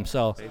 talking to them.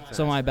 So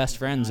some of my best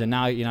friends, and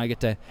now I get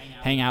to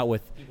hang out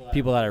with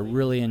people that I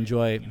really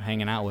enjoy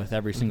hanging out with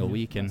every single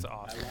week, and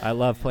I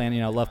love playing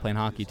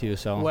hockey too.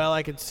 So Well,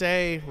 I could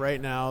say right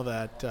now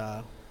that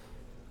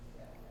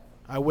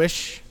I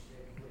wish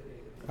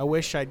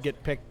I'd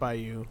get picked by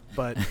you,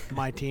 but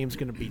my team's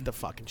gonna beat the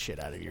fucking shit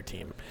out of your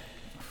team.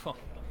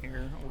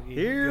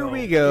 Here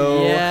we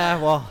go. yeah,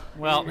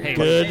 Well, hey,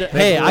 Good.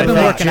 hey, I've been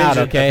working out.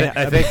 Okay,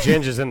 I think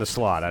Ginge is in the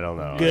slot. I don't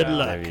know. Good Yeah,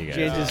 luck. maybe you guys-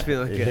 Ginge is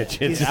feeling good.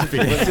 Ginge is He's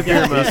feeling It's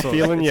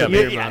a yummy.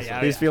 beer muscle.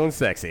 He's feeling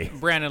sexy.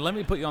 Brandon, let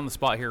me put you on the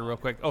spot here real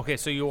quick. Okay,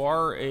 so you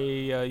are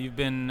you've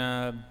been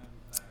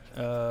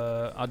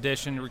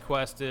auditioned,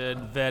 requested,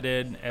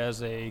 vetted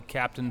as a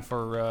captain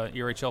for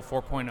ERHL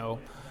 4.0.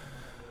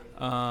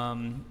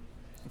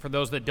 For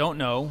those that don't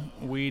know,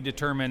 we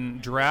determine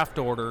draft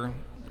order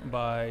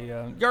by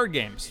yard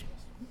games.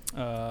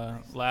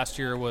 Last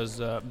year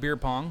was beer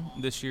pong.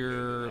 This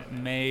year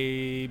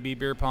may be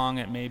beer pong.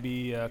 It may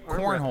be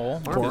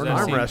cornhole. because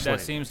Arm wrestling.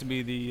 that seems to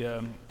be the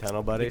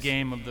Tunnel the buddies.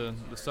 game of the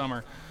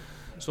summer.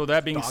 So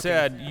that being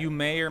said, you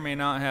may or may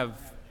not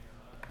have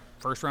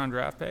first round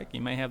draft pick.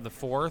 You may have the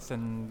fourth,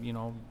 and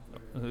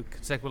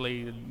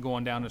consecutively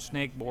going down to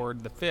snake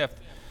board the fifth.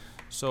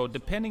 So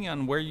depending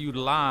on where you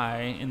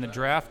lie in the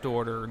draft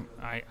order,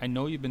 I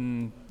know you've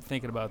been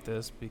thinking about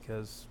this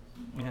because.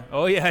 Yeah.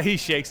 Oh yeah, he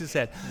shakes his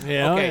head.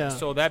 Yeah, Okay. yeah.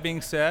 So that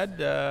being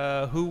said,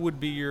 who would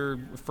be your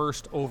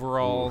first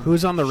overall?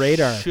 Who's on the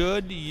radar?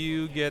 Should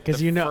you get 'Cause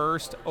the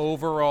first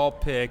overall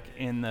pick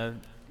in the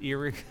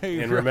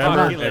And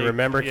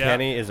remember,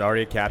 Kenny is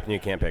already a captain. You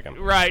can't pick him.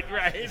 Right.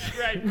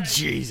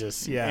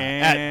 Jesus, yeah.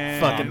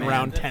 And- At fucking man.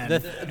 round 10.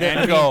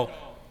 And go.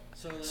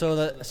 So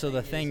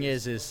the thing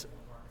is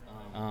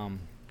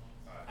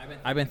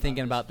I've been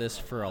thinking about this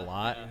for a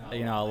lot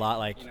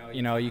like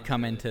you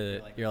come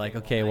into, you're like,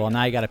 okay, well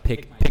now you got to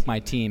pick my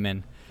team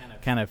and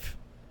kind of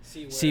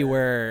see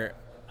where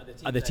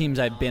the teams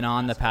I've been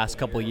on the past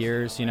couple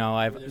years,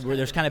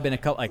 there's kind of been a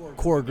couple, like,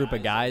 core group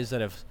of guys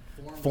that have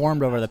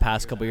formed over the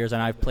past couple years,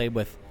 and I've played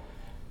with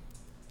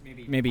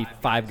maybe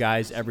 5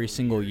 guys every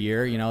single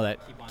year, that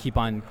keep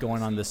on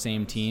going on the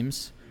same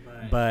teams.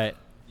 But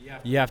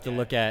you have to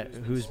look at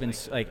who's been,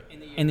 like,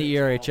 in the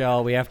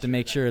ERHL. We have to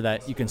make sure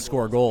that you can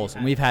score goals,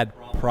 and we've had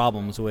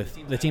problems with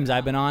the teams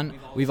I've been on.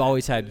 We've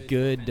always had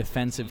good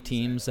defensive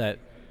teams that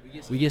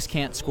we just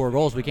can't score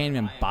goals. We can't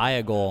even buy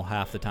a goal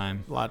half the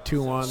time. A lot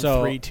 2-1,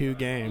 So- 3-2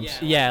 games.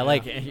 Yeah,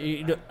 like,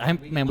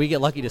 man, we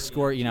get lucky to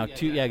score, 2,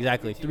 yeah,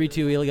 exactly.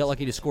 3-2, we get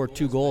lucky to score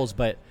 2 goals,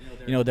 but,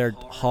 they're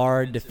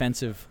hard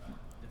defensive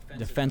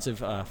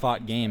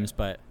fought games,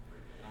 but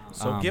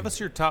So give us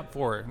your top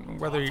 4.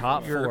 Whether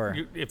Top you're, 4.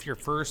 if you're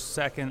first,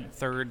 second,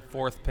 third,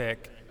 fourth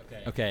pick.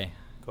 okay.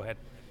 Go ahead.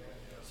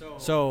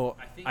 So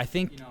I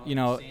think,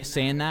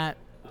 saying that,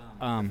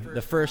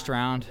 the first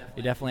round,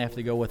 you definitely have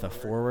to go with a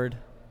forward,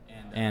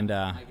 and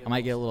I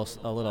might get a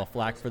little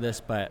flack for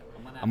this, but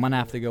I'm gonna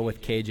have to go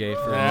with KJ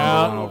for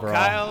number 1 overall.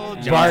 Kyle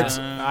Bart,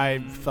 Johnson. I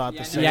thought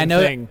the same Yeah, I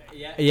know. thing.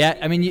 Yeah,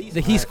 I mean,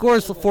 he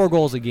scores 4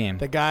 goals a game.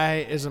 The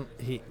guy isn't.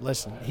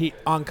 He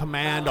on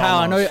command. Kyle,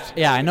 almost.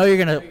 I know you're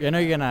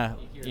gonna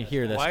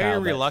hear this. Why Kyle, are you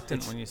but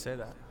reluctant when you say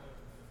that?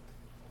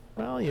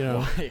 Well, put me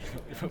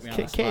on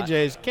the spot.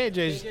 KJ's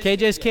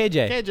KJ's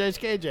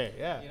KJ.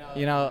 Yeah.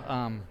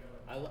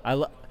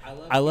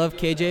 I love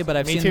KJ, but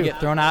I've Me seen too. him get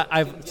thrown out.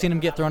 I've seen him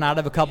get thrown out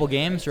of a couple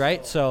games,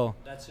 right? So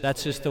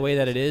that's just the way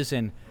that it is.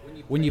 And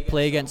when you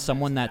play against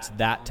someone that's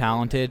that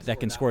talented, that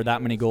can score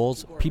that many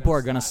goals, people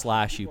are gonna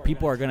slash you.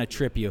 People are gonna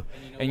trip you.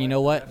 And you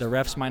know what? The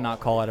refs might not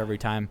call it every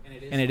time,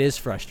 and it is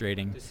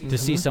frustrating to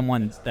see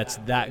someone that's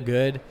that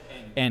good.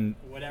 And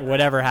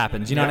whatever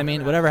happens, you know what I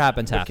mean? Whatever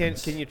happens, But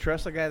happens. can you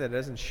trust a guy that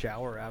doesn't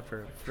shower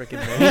after a freaking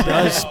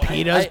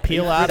He does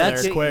peel out of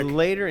that's- there quick.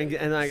 later?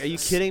 And like, are you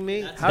kidding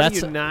me? How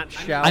That's- do you not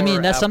shower? I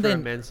mean, that's after a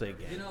something- men's league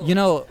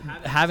game?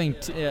 Having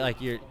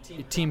like your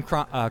team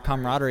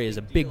camaraderie is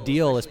a big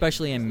deal,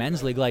 especially in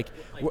men's league.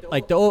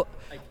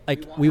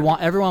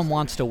 Everyone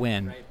wants to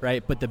win,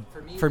 right? But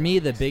for me,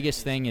 the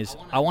biggest thing is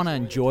I want to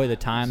enjoy the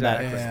time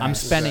that I'm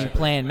spending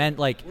playing men.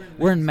 Like,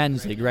 we're in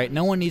men's league, right?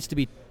 No one needs to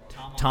be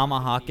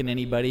tomahawking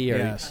anybody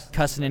or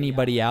cussing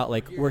anybody out.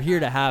 Like, we're here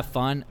to have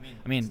fun.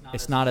 I mean,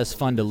 it's not as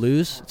fun to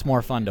lose. It's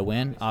more fun to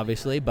win,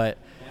 obviously. But,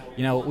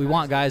 we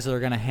want guys that are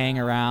going to hang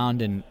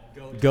around and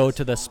go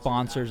to the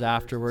sponsors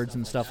afterwards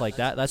and stuff like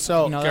that. That's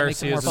So, that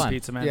makes it more Garcia's fun. a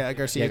pizza man. Yeah,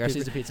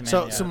 Garcia's a pizza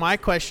man. So my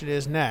question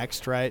is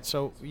next, right?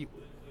 So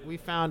we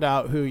found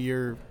out who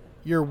your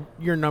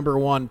number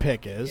 1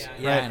 pick is,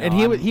 Yeah, right? I know.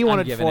 And he I'm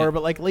wanted giving 4, it.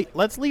 but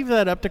let's leave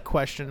that up to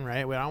question,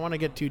 right? We don't want to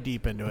get too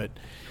deep into it.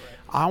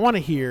 I want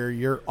to hear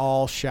your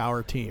all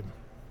shower team.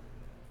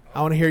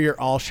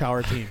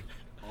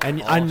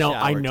 And I know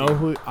team.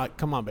 who.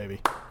 Come on, baby,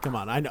 come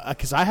on. I know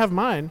because I have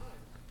mine.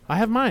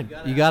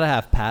 You got to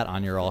have Pat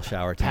on your all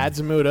shower team. Pat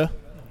Zamuda,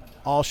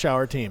 all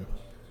shower team.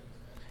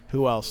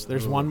 Who else?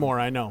 There's one more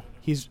I know.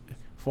 He's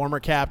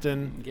former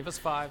captain Give us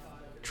 5.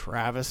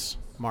 Travis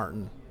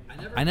Martin.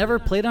 I never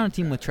played on a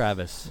team with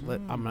Travis.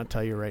 I'm going to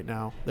tell you right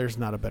now, there's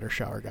not a better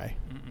shower guy.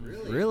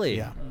 Really?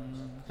 Yeah.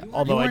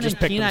 Although I weren't just in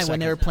picked them Kenai when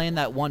they were second. playing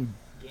that one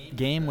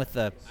game with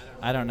the,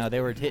 I don't know, they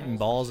were hitting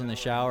balls in the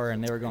shower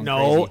and they were going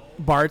No, crazy.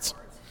 Bart's.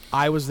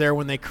 I was there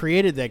when they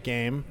created that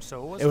game.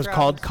 So was it was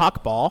called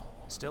cockball.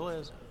 Still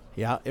is.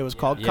 Yeah, it was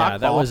called Yeah, cockball.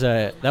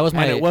 that was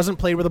my. And it wasn't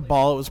played with a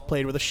ball; it was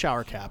played with a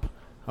shower cap.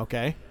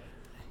 Okay.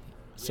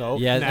 So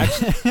Yeah.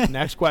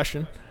 next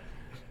question.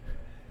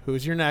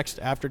 Who's your next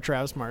after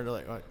Travis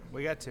Martin?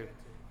 We got 2.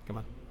 Come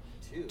on.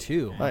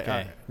 2.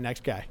 Okay.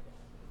 Next guy.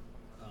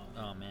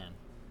 Oh man.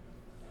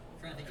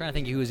 I'm trying to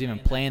think who was even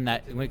playing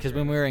that, because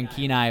when we were in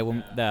Kenai,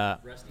 when the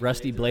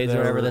Rusty Blades or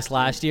whatever this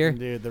last year,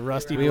 Dude, the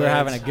Rusty we Blades. were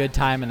having a good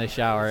time in the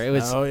shower. It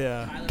was. Oh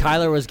yeah.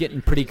 Kyler was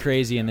getting pretty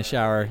crazy in the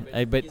shower,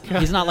 but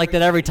he's not like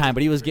that every time.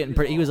 But he was getting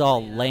he was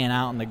all laying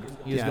out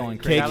he was going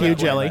crazy. KQ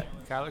Jelly.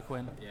 Kyler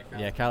Quinn.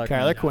 Yeah,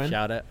 Kyler Quinn.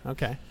 Shout it.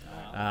 Okay.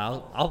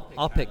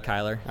 I'll pick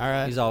Kyler. All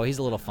right. He's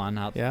a little fun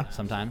out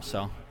sometimes.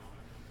 So.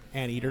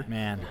 Anteater.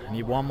 Man,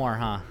 need one more,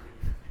 huh?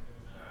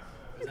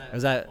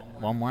 Is that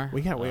one more?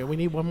 We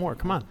need one more.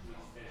 Come on.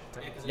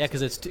 Yeah,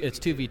 because it's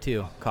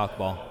 2v2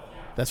 cockball.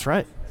 That's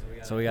right.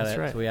 So we got That's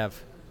it. right. So we have.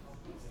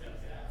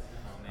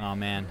 Oh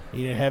man.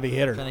 You need a heavy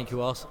hitter. I think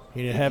who else?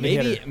 You need a heavy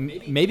hitter.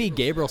 Maybe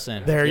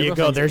Gabrielson. There you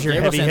go. There's your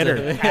heavy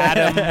hitter.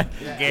 Adam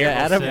Gabrielson. Yeah,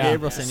 Adam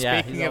Gabrielson. Yeah,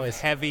 Speaking he's of always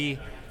heavy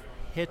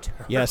hitter.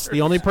 Yes,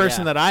 the only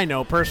person Yeah. that I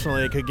know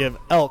personally that could give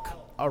Elk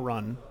a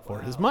run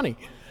for his money.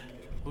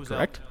 Who's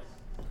Correct?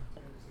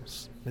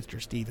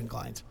 Mr. Steven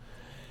Glines.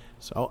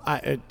 So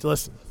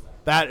listen,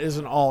 that is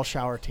an all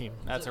shower team.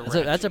 That's a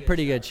That's a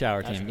pretty good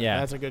shower team. Yeah.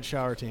 That's a good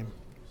shower team.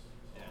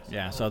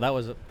 Yeah. So that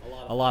was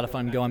a lot of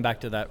fun going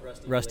back to that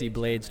Rusty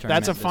Blades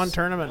tournament. That's a fun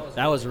tournament.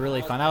 That was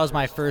really fun. That was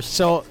my first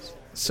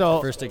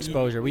first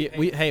exposure. We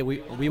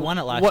won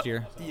it last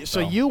year. So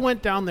you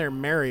went down there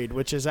married,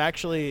 which is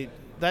actually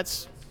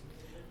that's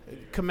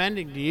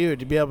commending to you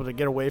to be able to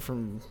get away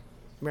from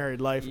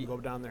married life and go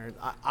down there.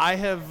 I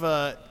have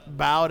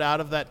bowed out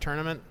of that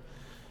tournament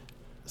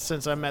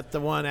since I met the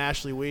one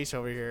Ashley Weiss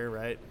over here,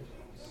 right?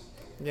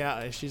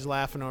 Yeah, she's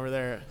laughing over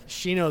there.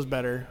 She knows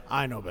better.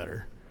 I know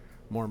better,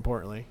 more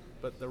importantly.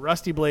 But the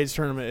Rusty Blades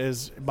tournament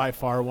is by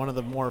far one of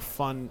the more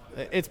fun.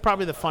 It's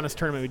probably the funnest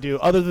tournament we do,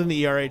 other than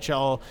the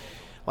ERHL.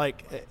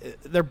 Like,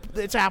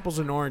 it's apples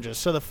and oranges.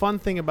 So the fun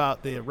thing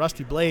about the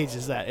Rusty Blades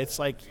is that it's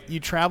like you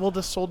travel to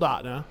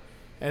Soldotna.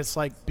 And it's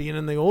like being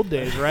in the old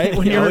days, right?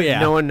 When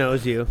No one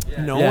knows you.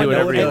 No Yeah, one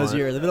whatever you knows want.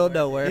 You're in the middle of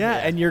nowhere. Yeah,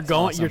 and you're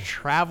going. awesome. You're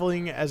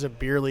traveling as a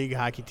beer league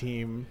hockey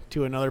team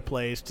to another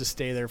place to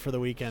stay there for the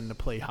weekend to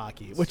play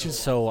hockey, which is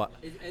So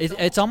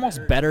it's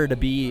almost better to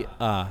be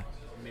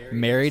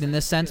married in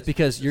this sense,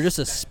 because you're just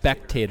a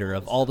spectator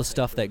of all the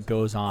stuff that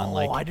goes on. Oh,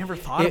 like I never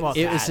thought about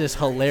It that. was just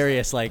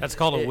hilarious. Like That's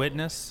called a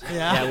witness.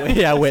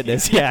 Yeah,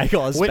 witness. Yeah, I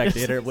call it Witness.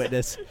 spectator,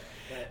 witness.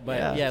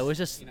 But yeah, it was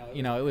just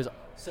it was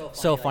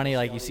so funny.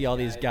 Like you see all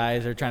these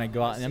guys are trying to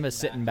go out, and I'm just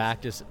sitting back,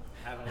 just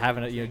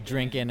having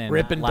drinking and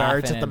ripping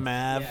darts laughing at the and-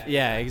 Mav.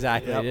 Yeah,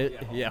 exactly.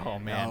 Yep. Oh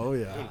man. Oh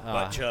yeah.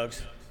 Butt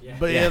chugs.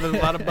 But yeah, there's a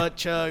lot of butt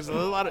chugs, a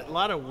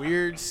lot of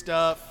weird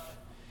stuff.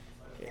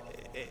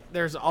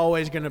 There's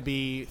always going to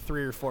be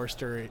 3 or 4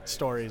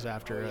 stories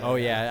after. Oh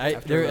yeah,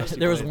 after Rusty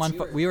there was Blades.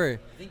 one.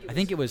 I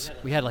think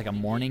we had like a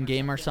morning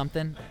game or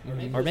something,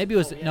 or maybe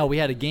we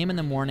had a game in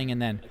the morning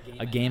and then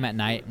a game at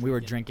night. We were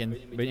drinking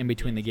in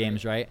between the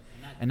games, right?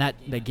 And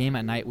the game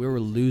at night, we were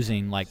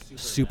losing like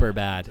super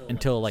bad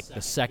until like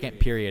the second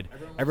period.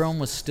 Everyone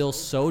was still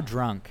so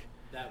drunk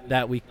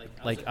that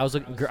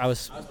I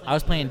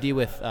was playing D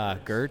with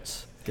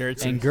Gertz.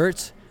 Gertz. And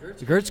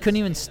Gertz couldn't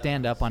even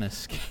stand up on his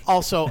skate.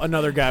 Also,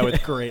 another guy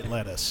with great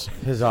lettuce.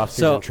 His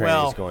off-season training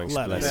well, is going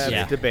lettuce. splendid.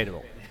 Yeah.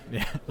 Debatable.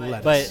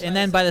 Lettuce. But and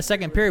then by the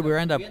second period,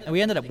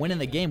 we ended up winning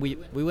the game. We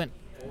went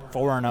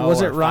 4-0.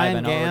 Was it or Ryan 5-0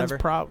 or Gann's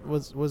whatever.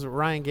 was it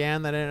Ryan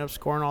Gann that ended up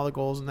scoring all the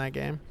goals in that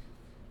game?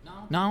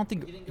 No, I don't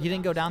think he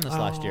didn't go down this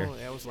last year. Oh,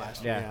 that was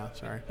last year. Yeah,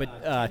 sorry.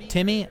 But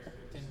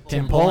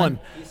Tim Pullen.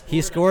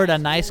 he scored a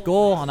nice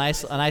goal, a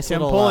nice Tim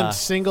little Pullen,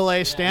 single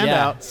A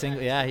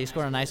standout. he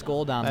scored a nice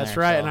goal down there. That's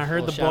right, so and I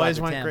heard the little shout out boys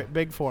to went Tim.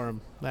 big for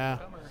him. Yeah.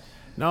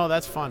 No,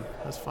 that's fun.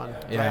 That's fun.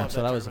 I Yeah, love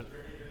so that was tournament.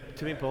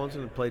 Timmy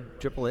Pullenson played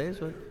Triple A's.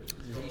 What?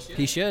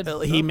 he should.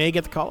 He may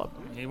get the call up.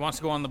 He wants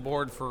to go on the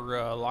board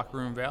for Locker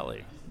Room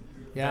Valley.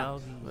 Yeah.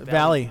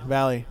 Valley.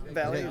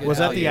 Was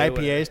that the Yeah,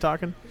 IPAs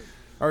talking?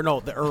 Or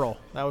no, the Earl.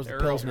 That was the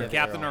Earl, Pilsner.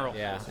 Captain Earl.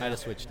 Yeah, I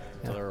just switched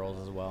to the Earls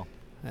as well.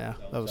 Yeah,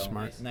 that was So,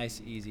 smart. Nice,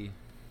 easy,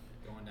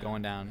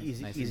 going down.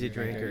 Easy- nice, easy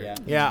drinker. Yeah.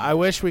 Yeah, I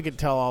wish we could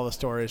tell all the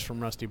stories from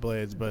Rusty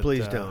Blades, but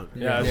Please don't.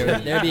 Yeah,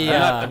 There'd be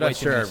I'm way not too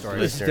sure many if stories.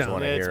 listeners Don't.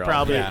 want to It's hear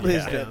probably all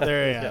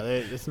that.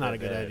 it's not a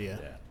good idea.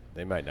 Yeah.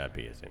 They might not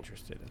be as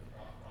interested.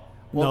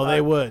 No,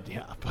 they would.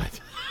 Yeah, but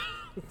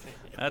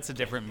That's a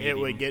different it medium.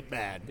 would get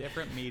bad.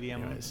 Different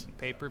medium. Anyways.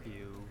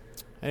 Pay-per-view.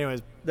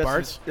 Anyways, That's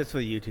Bart's, for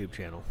the YouTube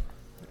channel.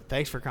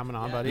 thanks for coming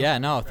on, buddy. Yeah,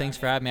 no, thanks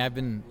for having me. I've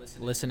been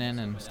listening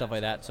and stuff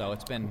like that, so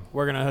it's been.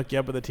 We're gonna hook you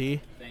up with a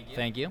tea.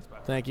 Thank you.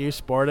 Thank you.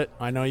 Sport it.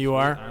 I know you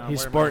are.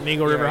 He's sporting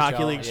Eagle River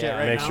Hockey League shit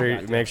right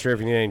now. Make sure if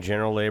you need any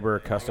general labor,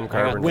 custom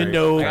carpentry,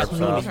 window tarp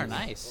cleaning. Those stuff. are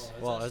nice.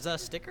 Well, is that a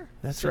sticker?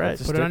 That's Yeah, right.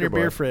 it's a Put it on sticker your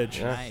beer board. fridge.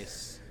 Yeah.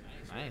 Nice.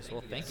 Nice.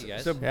 Well, thank you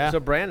guys. So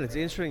Brandon, it's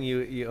interesting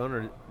you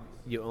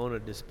own a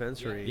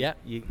dispensary. Yeah.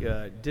 You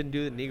didn't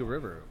do it in Eagle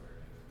River.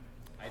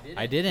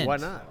 I didn't. Why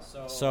not?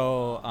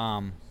 So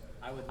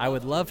I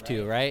would love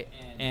to, right?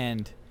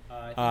 And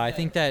I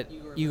think that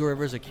Eagle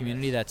River is a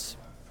community that's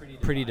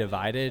pretty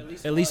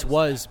divided. At least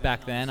was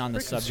back then on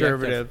the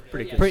subject.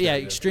 Pretty conservative. Yeah,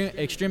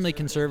 extremely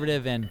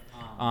conservative, and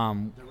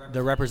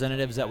the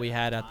representatives that we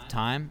had at the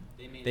time,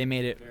 they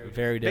made it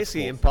very difficult.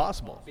 Basically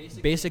impossible.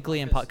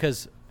 Basically impossible,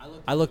 because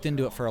I looked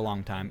into it for a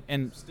long time,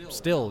 and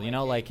still,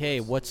 like, hey,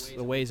 what's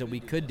the ways that we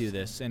could do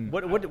this? And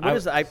what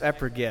is I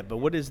forget, but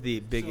what is the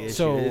big issue?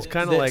 so it's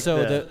kind of like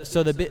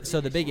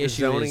the big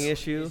issue zoning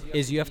issue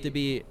is you have to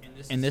be,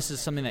 and this is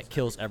something that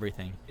kills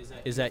everything,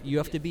 is that you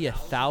have to be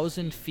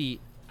 1,000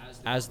 feet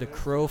as the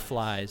crow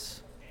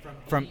flies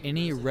from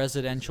any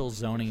residential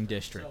zoning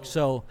district.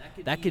 So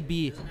that could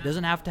be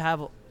doesn't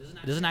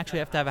actually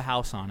have to have a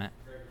house on it.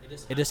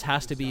 It just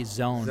has to be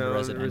zoned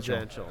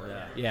residential.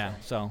 Yeah.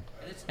 So,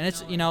 and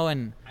it's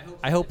and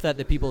I hope that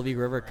the people of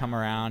Eagle River come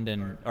around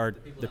or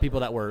the people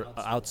that were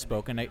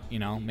outspoken,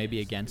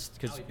 maybe against,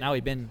 because now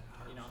we've been,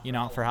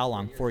 for how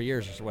long? 4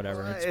 years or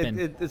whatever.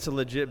 It's a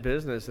legit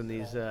business, and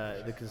these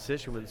the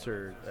constituents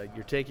are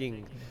you're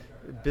taking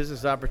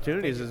business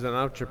opportunities as an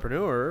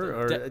entrepreneur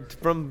or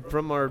from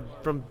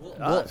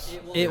us.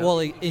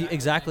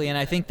 Exactly, and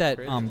I think that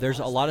there's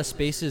a lot of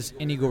spaces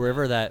in Eagle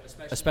River that,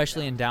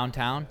 especially in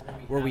downtown,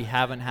 where we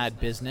haven't had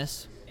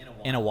business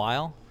in a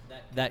while,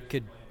 that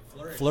could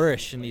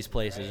flourish in these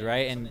places,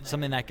 right? And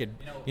something that could,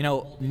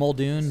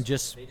 Muldoon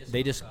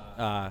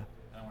I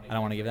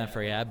don't want to give them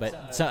for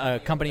but a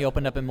company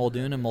opened up in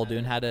Muldoon, and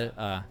Muldoon had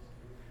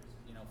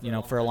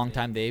for a long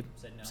time they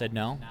said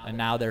no, and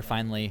now they're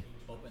finally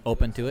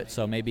open to it.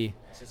 So maybe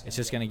it's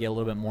just going to get a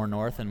little bit more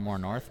north and more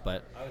north.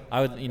 But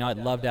I would, I'd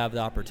love to have the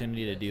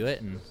opportunity to do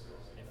it, and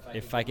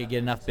if I could get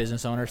enough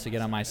business owners to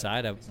get on my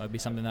side, it would be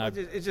something that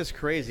it's just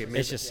crazy. I mean,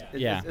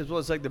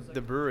 it's like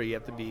the brewery. You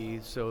have to be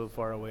so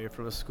far away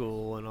from a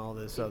school and all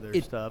this other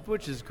stuff,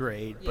 which is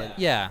great. But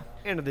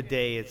end of the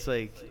day, it's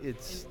like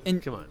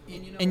come on.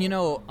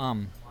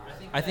 And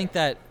I think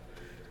that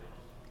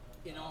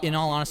in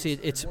all honesty,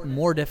 it's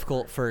more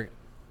difficult for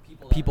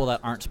people that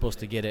aren't supposed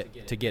to get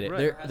it.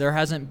 Right. There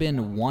hasn't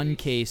been one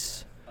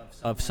case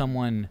of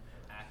someone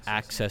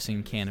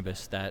accessing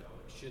cannabis that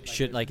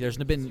should, there's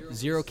been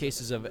 0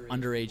 cases of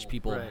underage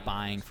people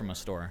buying from a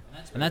store,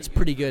 and that's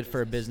pretty good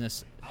for a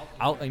business.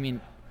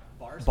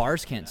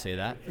 Bars can't say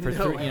that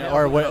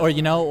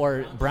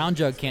or Brown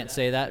Jug can't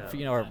say that,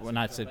 or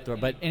not say,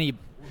 but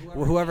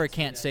whoever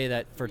can't say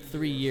that for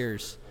 3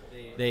 years.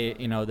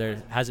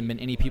 There hasn't been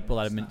any people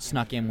that have been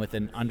snuck in with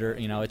an under.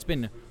 It's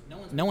been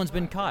no one's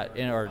been caught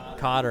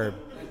or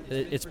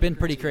it's been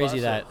pretty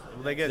crazy that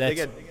they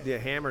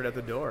get hammered at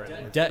the door.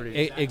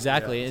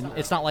 Exactly, and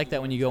it's not like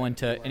that when you go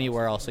into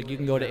anywhere else. Like, you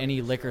can go to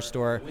any liquor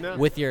store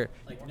with your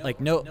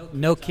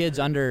no kids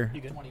under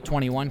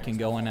 21 can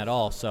go in at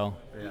all. So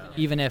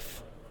even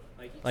if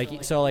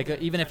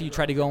even if you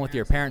try to go in with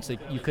your parents,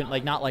 you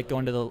couldn't, not like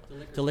going to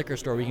the liquor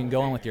store where you can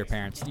go in with your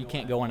parents. You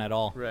can't go in at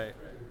all. Right.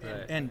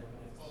 And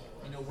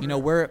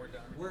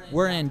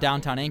we're in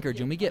downtown Anchorage,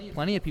 and we get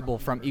plenty of people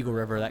from Eagle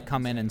River that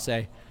come in and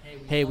say,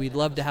 hey, we'd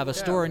love to have a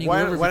store in Eagle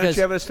River. Why don't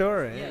you have a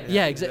store?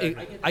 Yeah, exactly.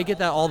 I get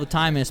that all the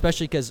time, and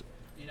especially because,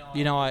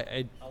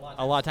 I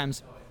a lot of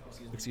times,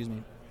 excuse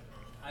me,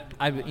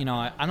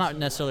 I'm not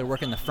necessarily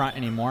working the front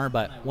anymore,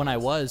 but when I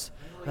was,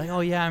 like,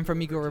 oh yeah, I'm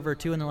from Eagle River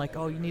too, and they're like,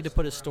 oh, you need to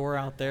put a store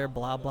out there,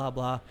 blah blah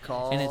blah.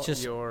 Call and it's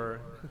just your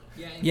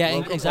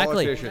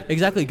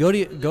exactly. Go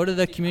to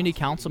the community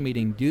council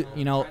meeting.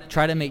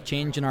 Try to make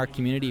change in our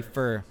community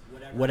for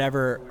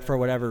whatever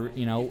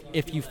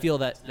if you feel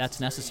that that's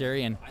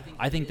necessary, and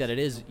I think that it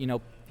is.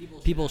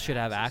 People should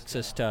have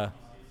access to.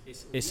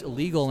 It's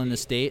illegal in the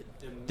state.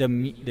 The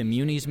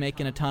muni's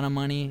making a ton of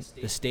money.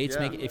 The state's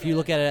making. If you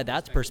look at it at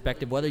that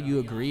perspective, whether you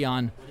agree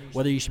on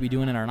whether you should be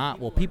doing it or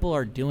not, well, people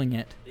are doing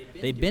it.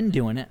 They've been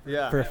doing it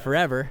for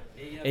forever.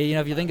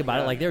 If you think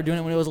about it, they were doing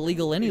it when it was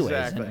illegal anyways.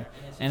 Exactly.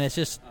 And it's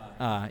just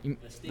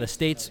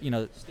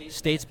the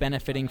states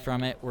benefiting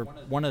from it. We're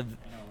one of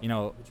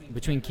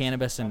between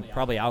cannabis and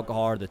probably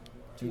alcohol are the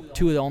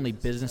two of the only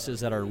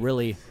businesses that are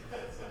really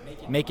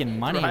making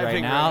money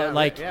right now.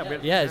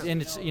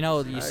 And it's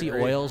you see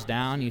oil's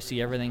down, you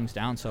see everything's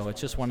down, so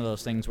it's just one of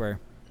those things where,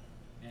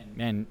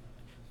 man,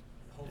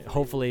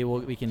 hopefully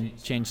we can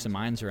change some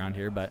minds around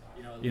here. But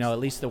at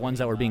least the ones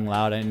that were being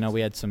loud, I know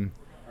we had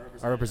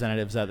our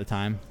representatives at the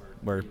time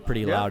were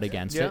pretty loud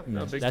against it. And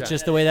that's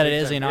just the way that it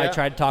is. I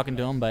tried talking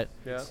to them, but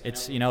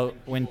it's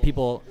when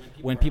people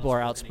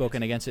are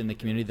outspoken against it in the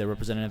community, the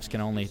representatives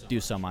can only do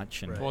so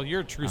much. And, well,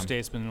 you're a true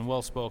statesman and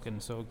well spoken,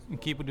 so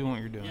keep doing what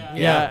you're doing.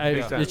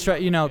 You try.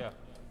 You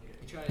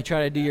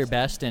try to do your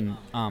best, and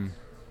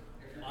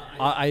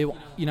I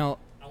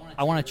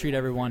want to treat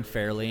everyone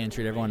fairly and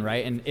treat everyone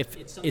right. And if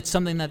it's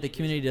something that the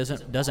community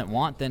doesn't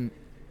want, then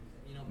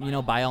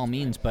by all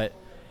means. But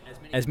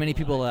as many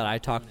people that I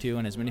talk to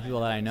and as many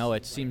people that I know,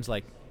 it seems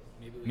like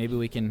maybe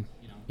we can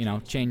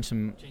change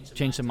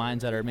some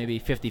minds that are maybe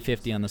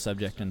 50-50 on the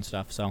subject and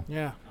stuff. So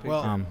yeah,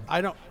 well,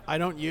 I don't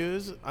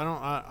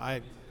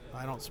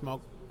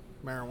smoke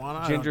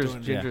marijuana.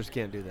 Gingers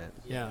can't do that.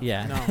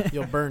 Yeah. No,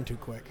 you'll burn too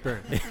quick.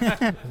 Burn. You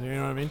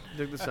know what I mean?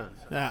 Dig the sun.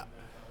 Yeah.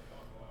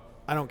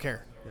 I don't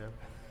care.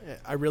 Yeah.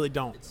 I really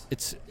don't.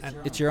 It's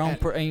your own.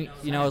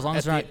 As long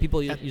as there aren't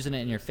people using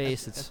it in your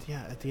face, it's.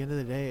 At the end of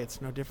the day,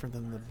 it's no different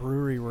than the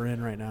brewery we're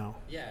in right now.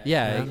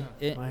 Yeah.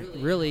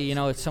 Really,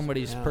 it's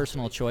somebody's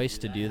personal choice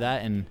to do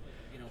that, and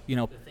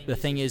the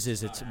thing is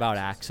it's about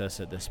access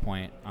at this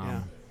point.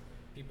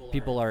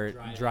 People are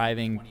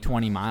driving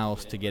 20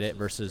 miles to get it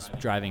versus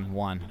driving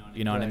 1.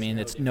 You know what I mean?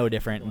 It's no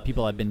different, and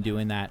people have been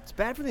doing that. It's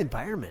bad for the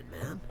environment,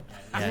 man.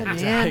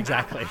 Yeah,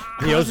 exactly.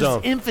 The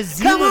ozone.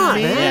 Emphysema, Come on,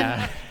 man.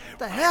 Yeah.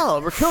 What the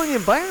hell? We're killing the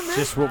environment?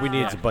 Just what we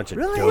need is a bunch of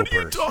Really? dopers. What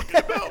are you talking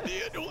about?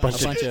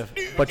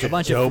 A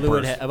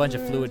bunch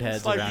of fluid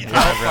heads around here.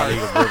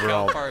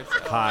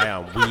 High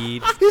on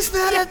weed. Is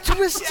that a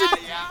twisted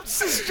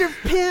sister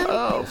pin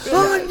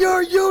on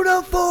your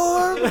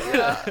uniform?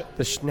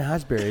 The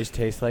schnozberries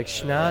taste like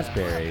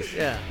schnozberries.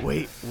 Yeah.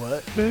 Wait,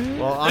 what?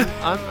 Well,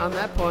 on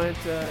that point,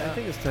 I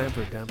think it's time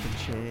for dump and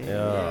shame.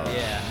 Yeah.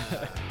 Yeah.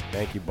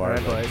 Thank you, All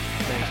right, Bart. boys.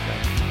 Thanks,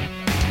 guys.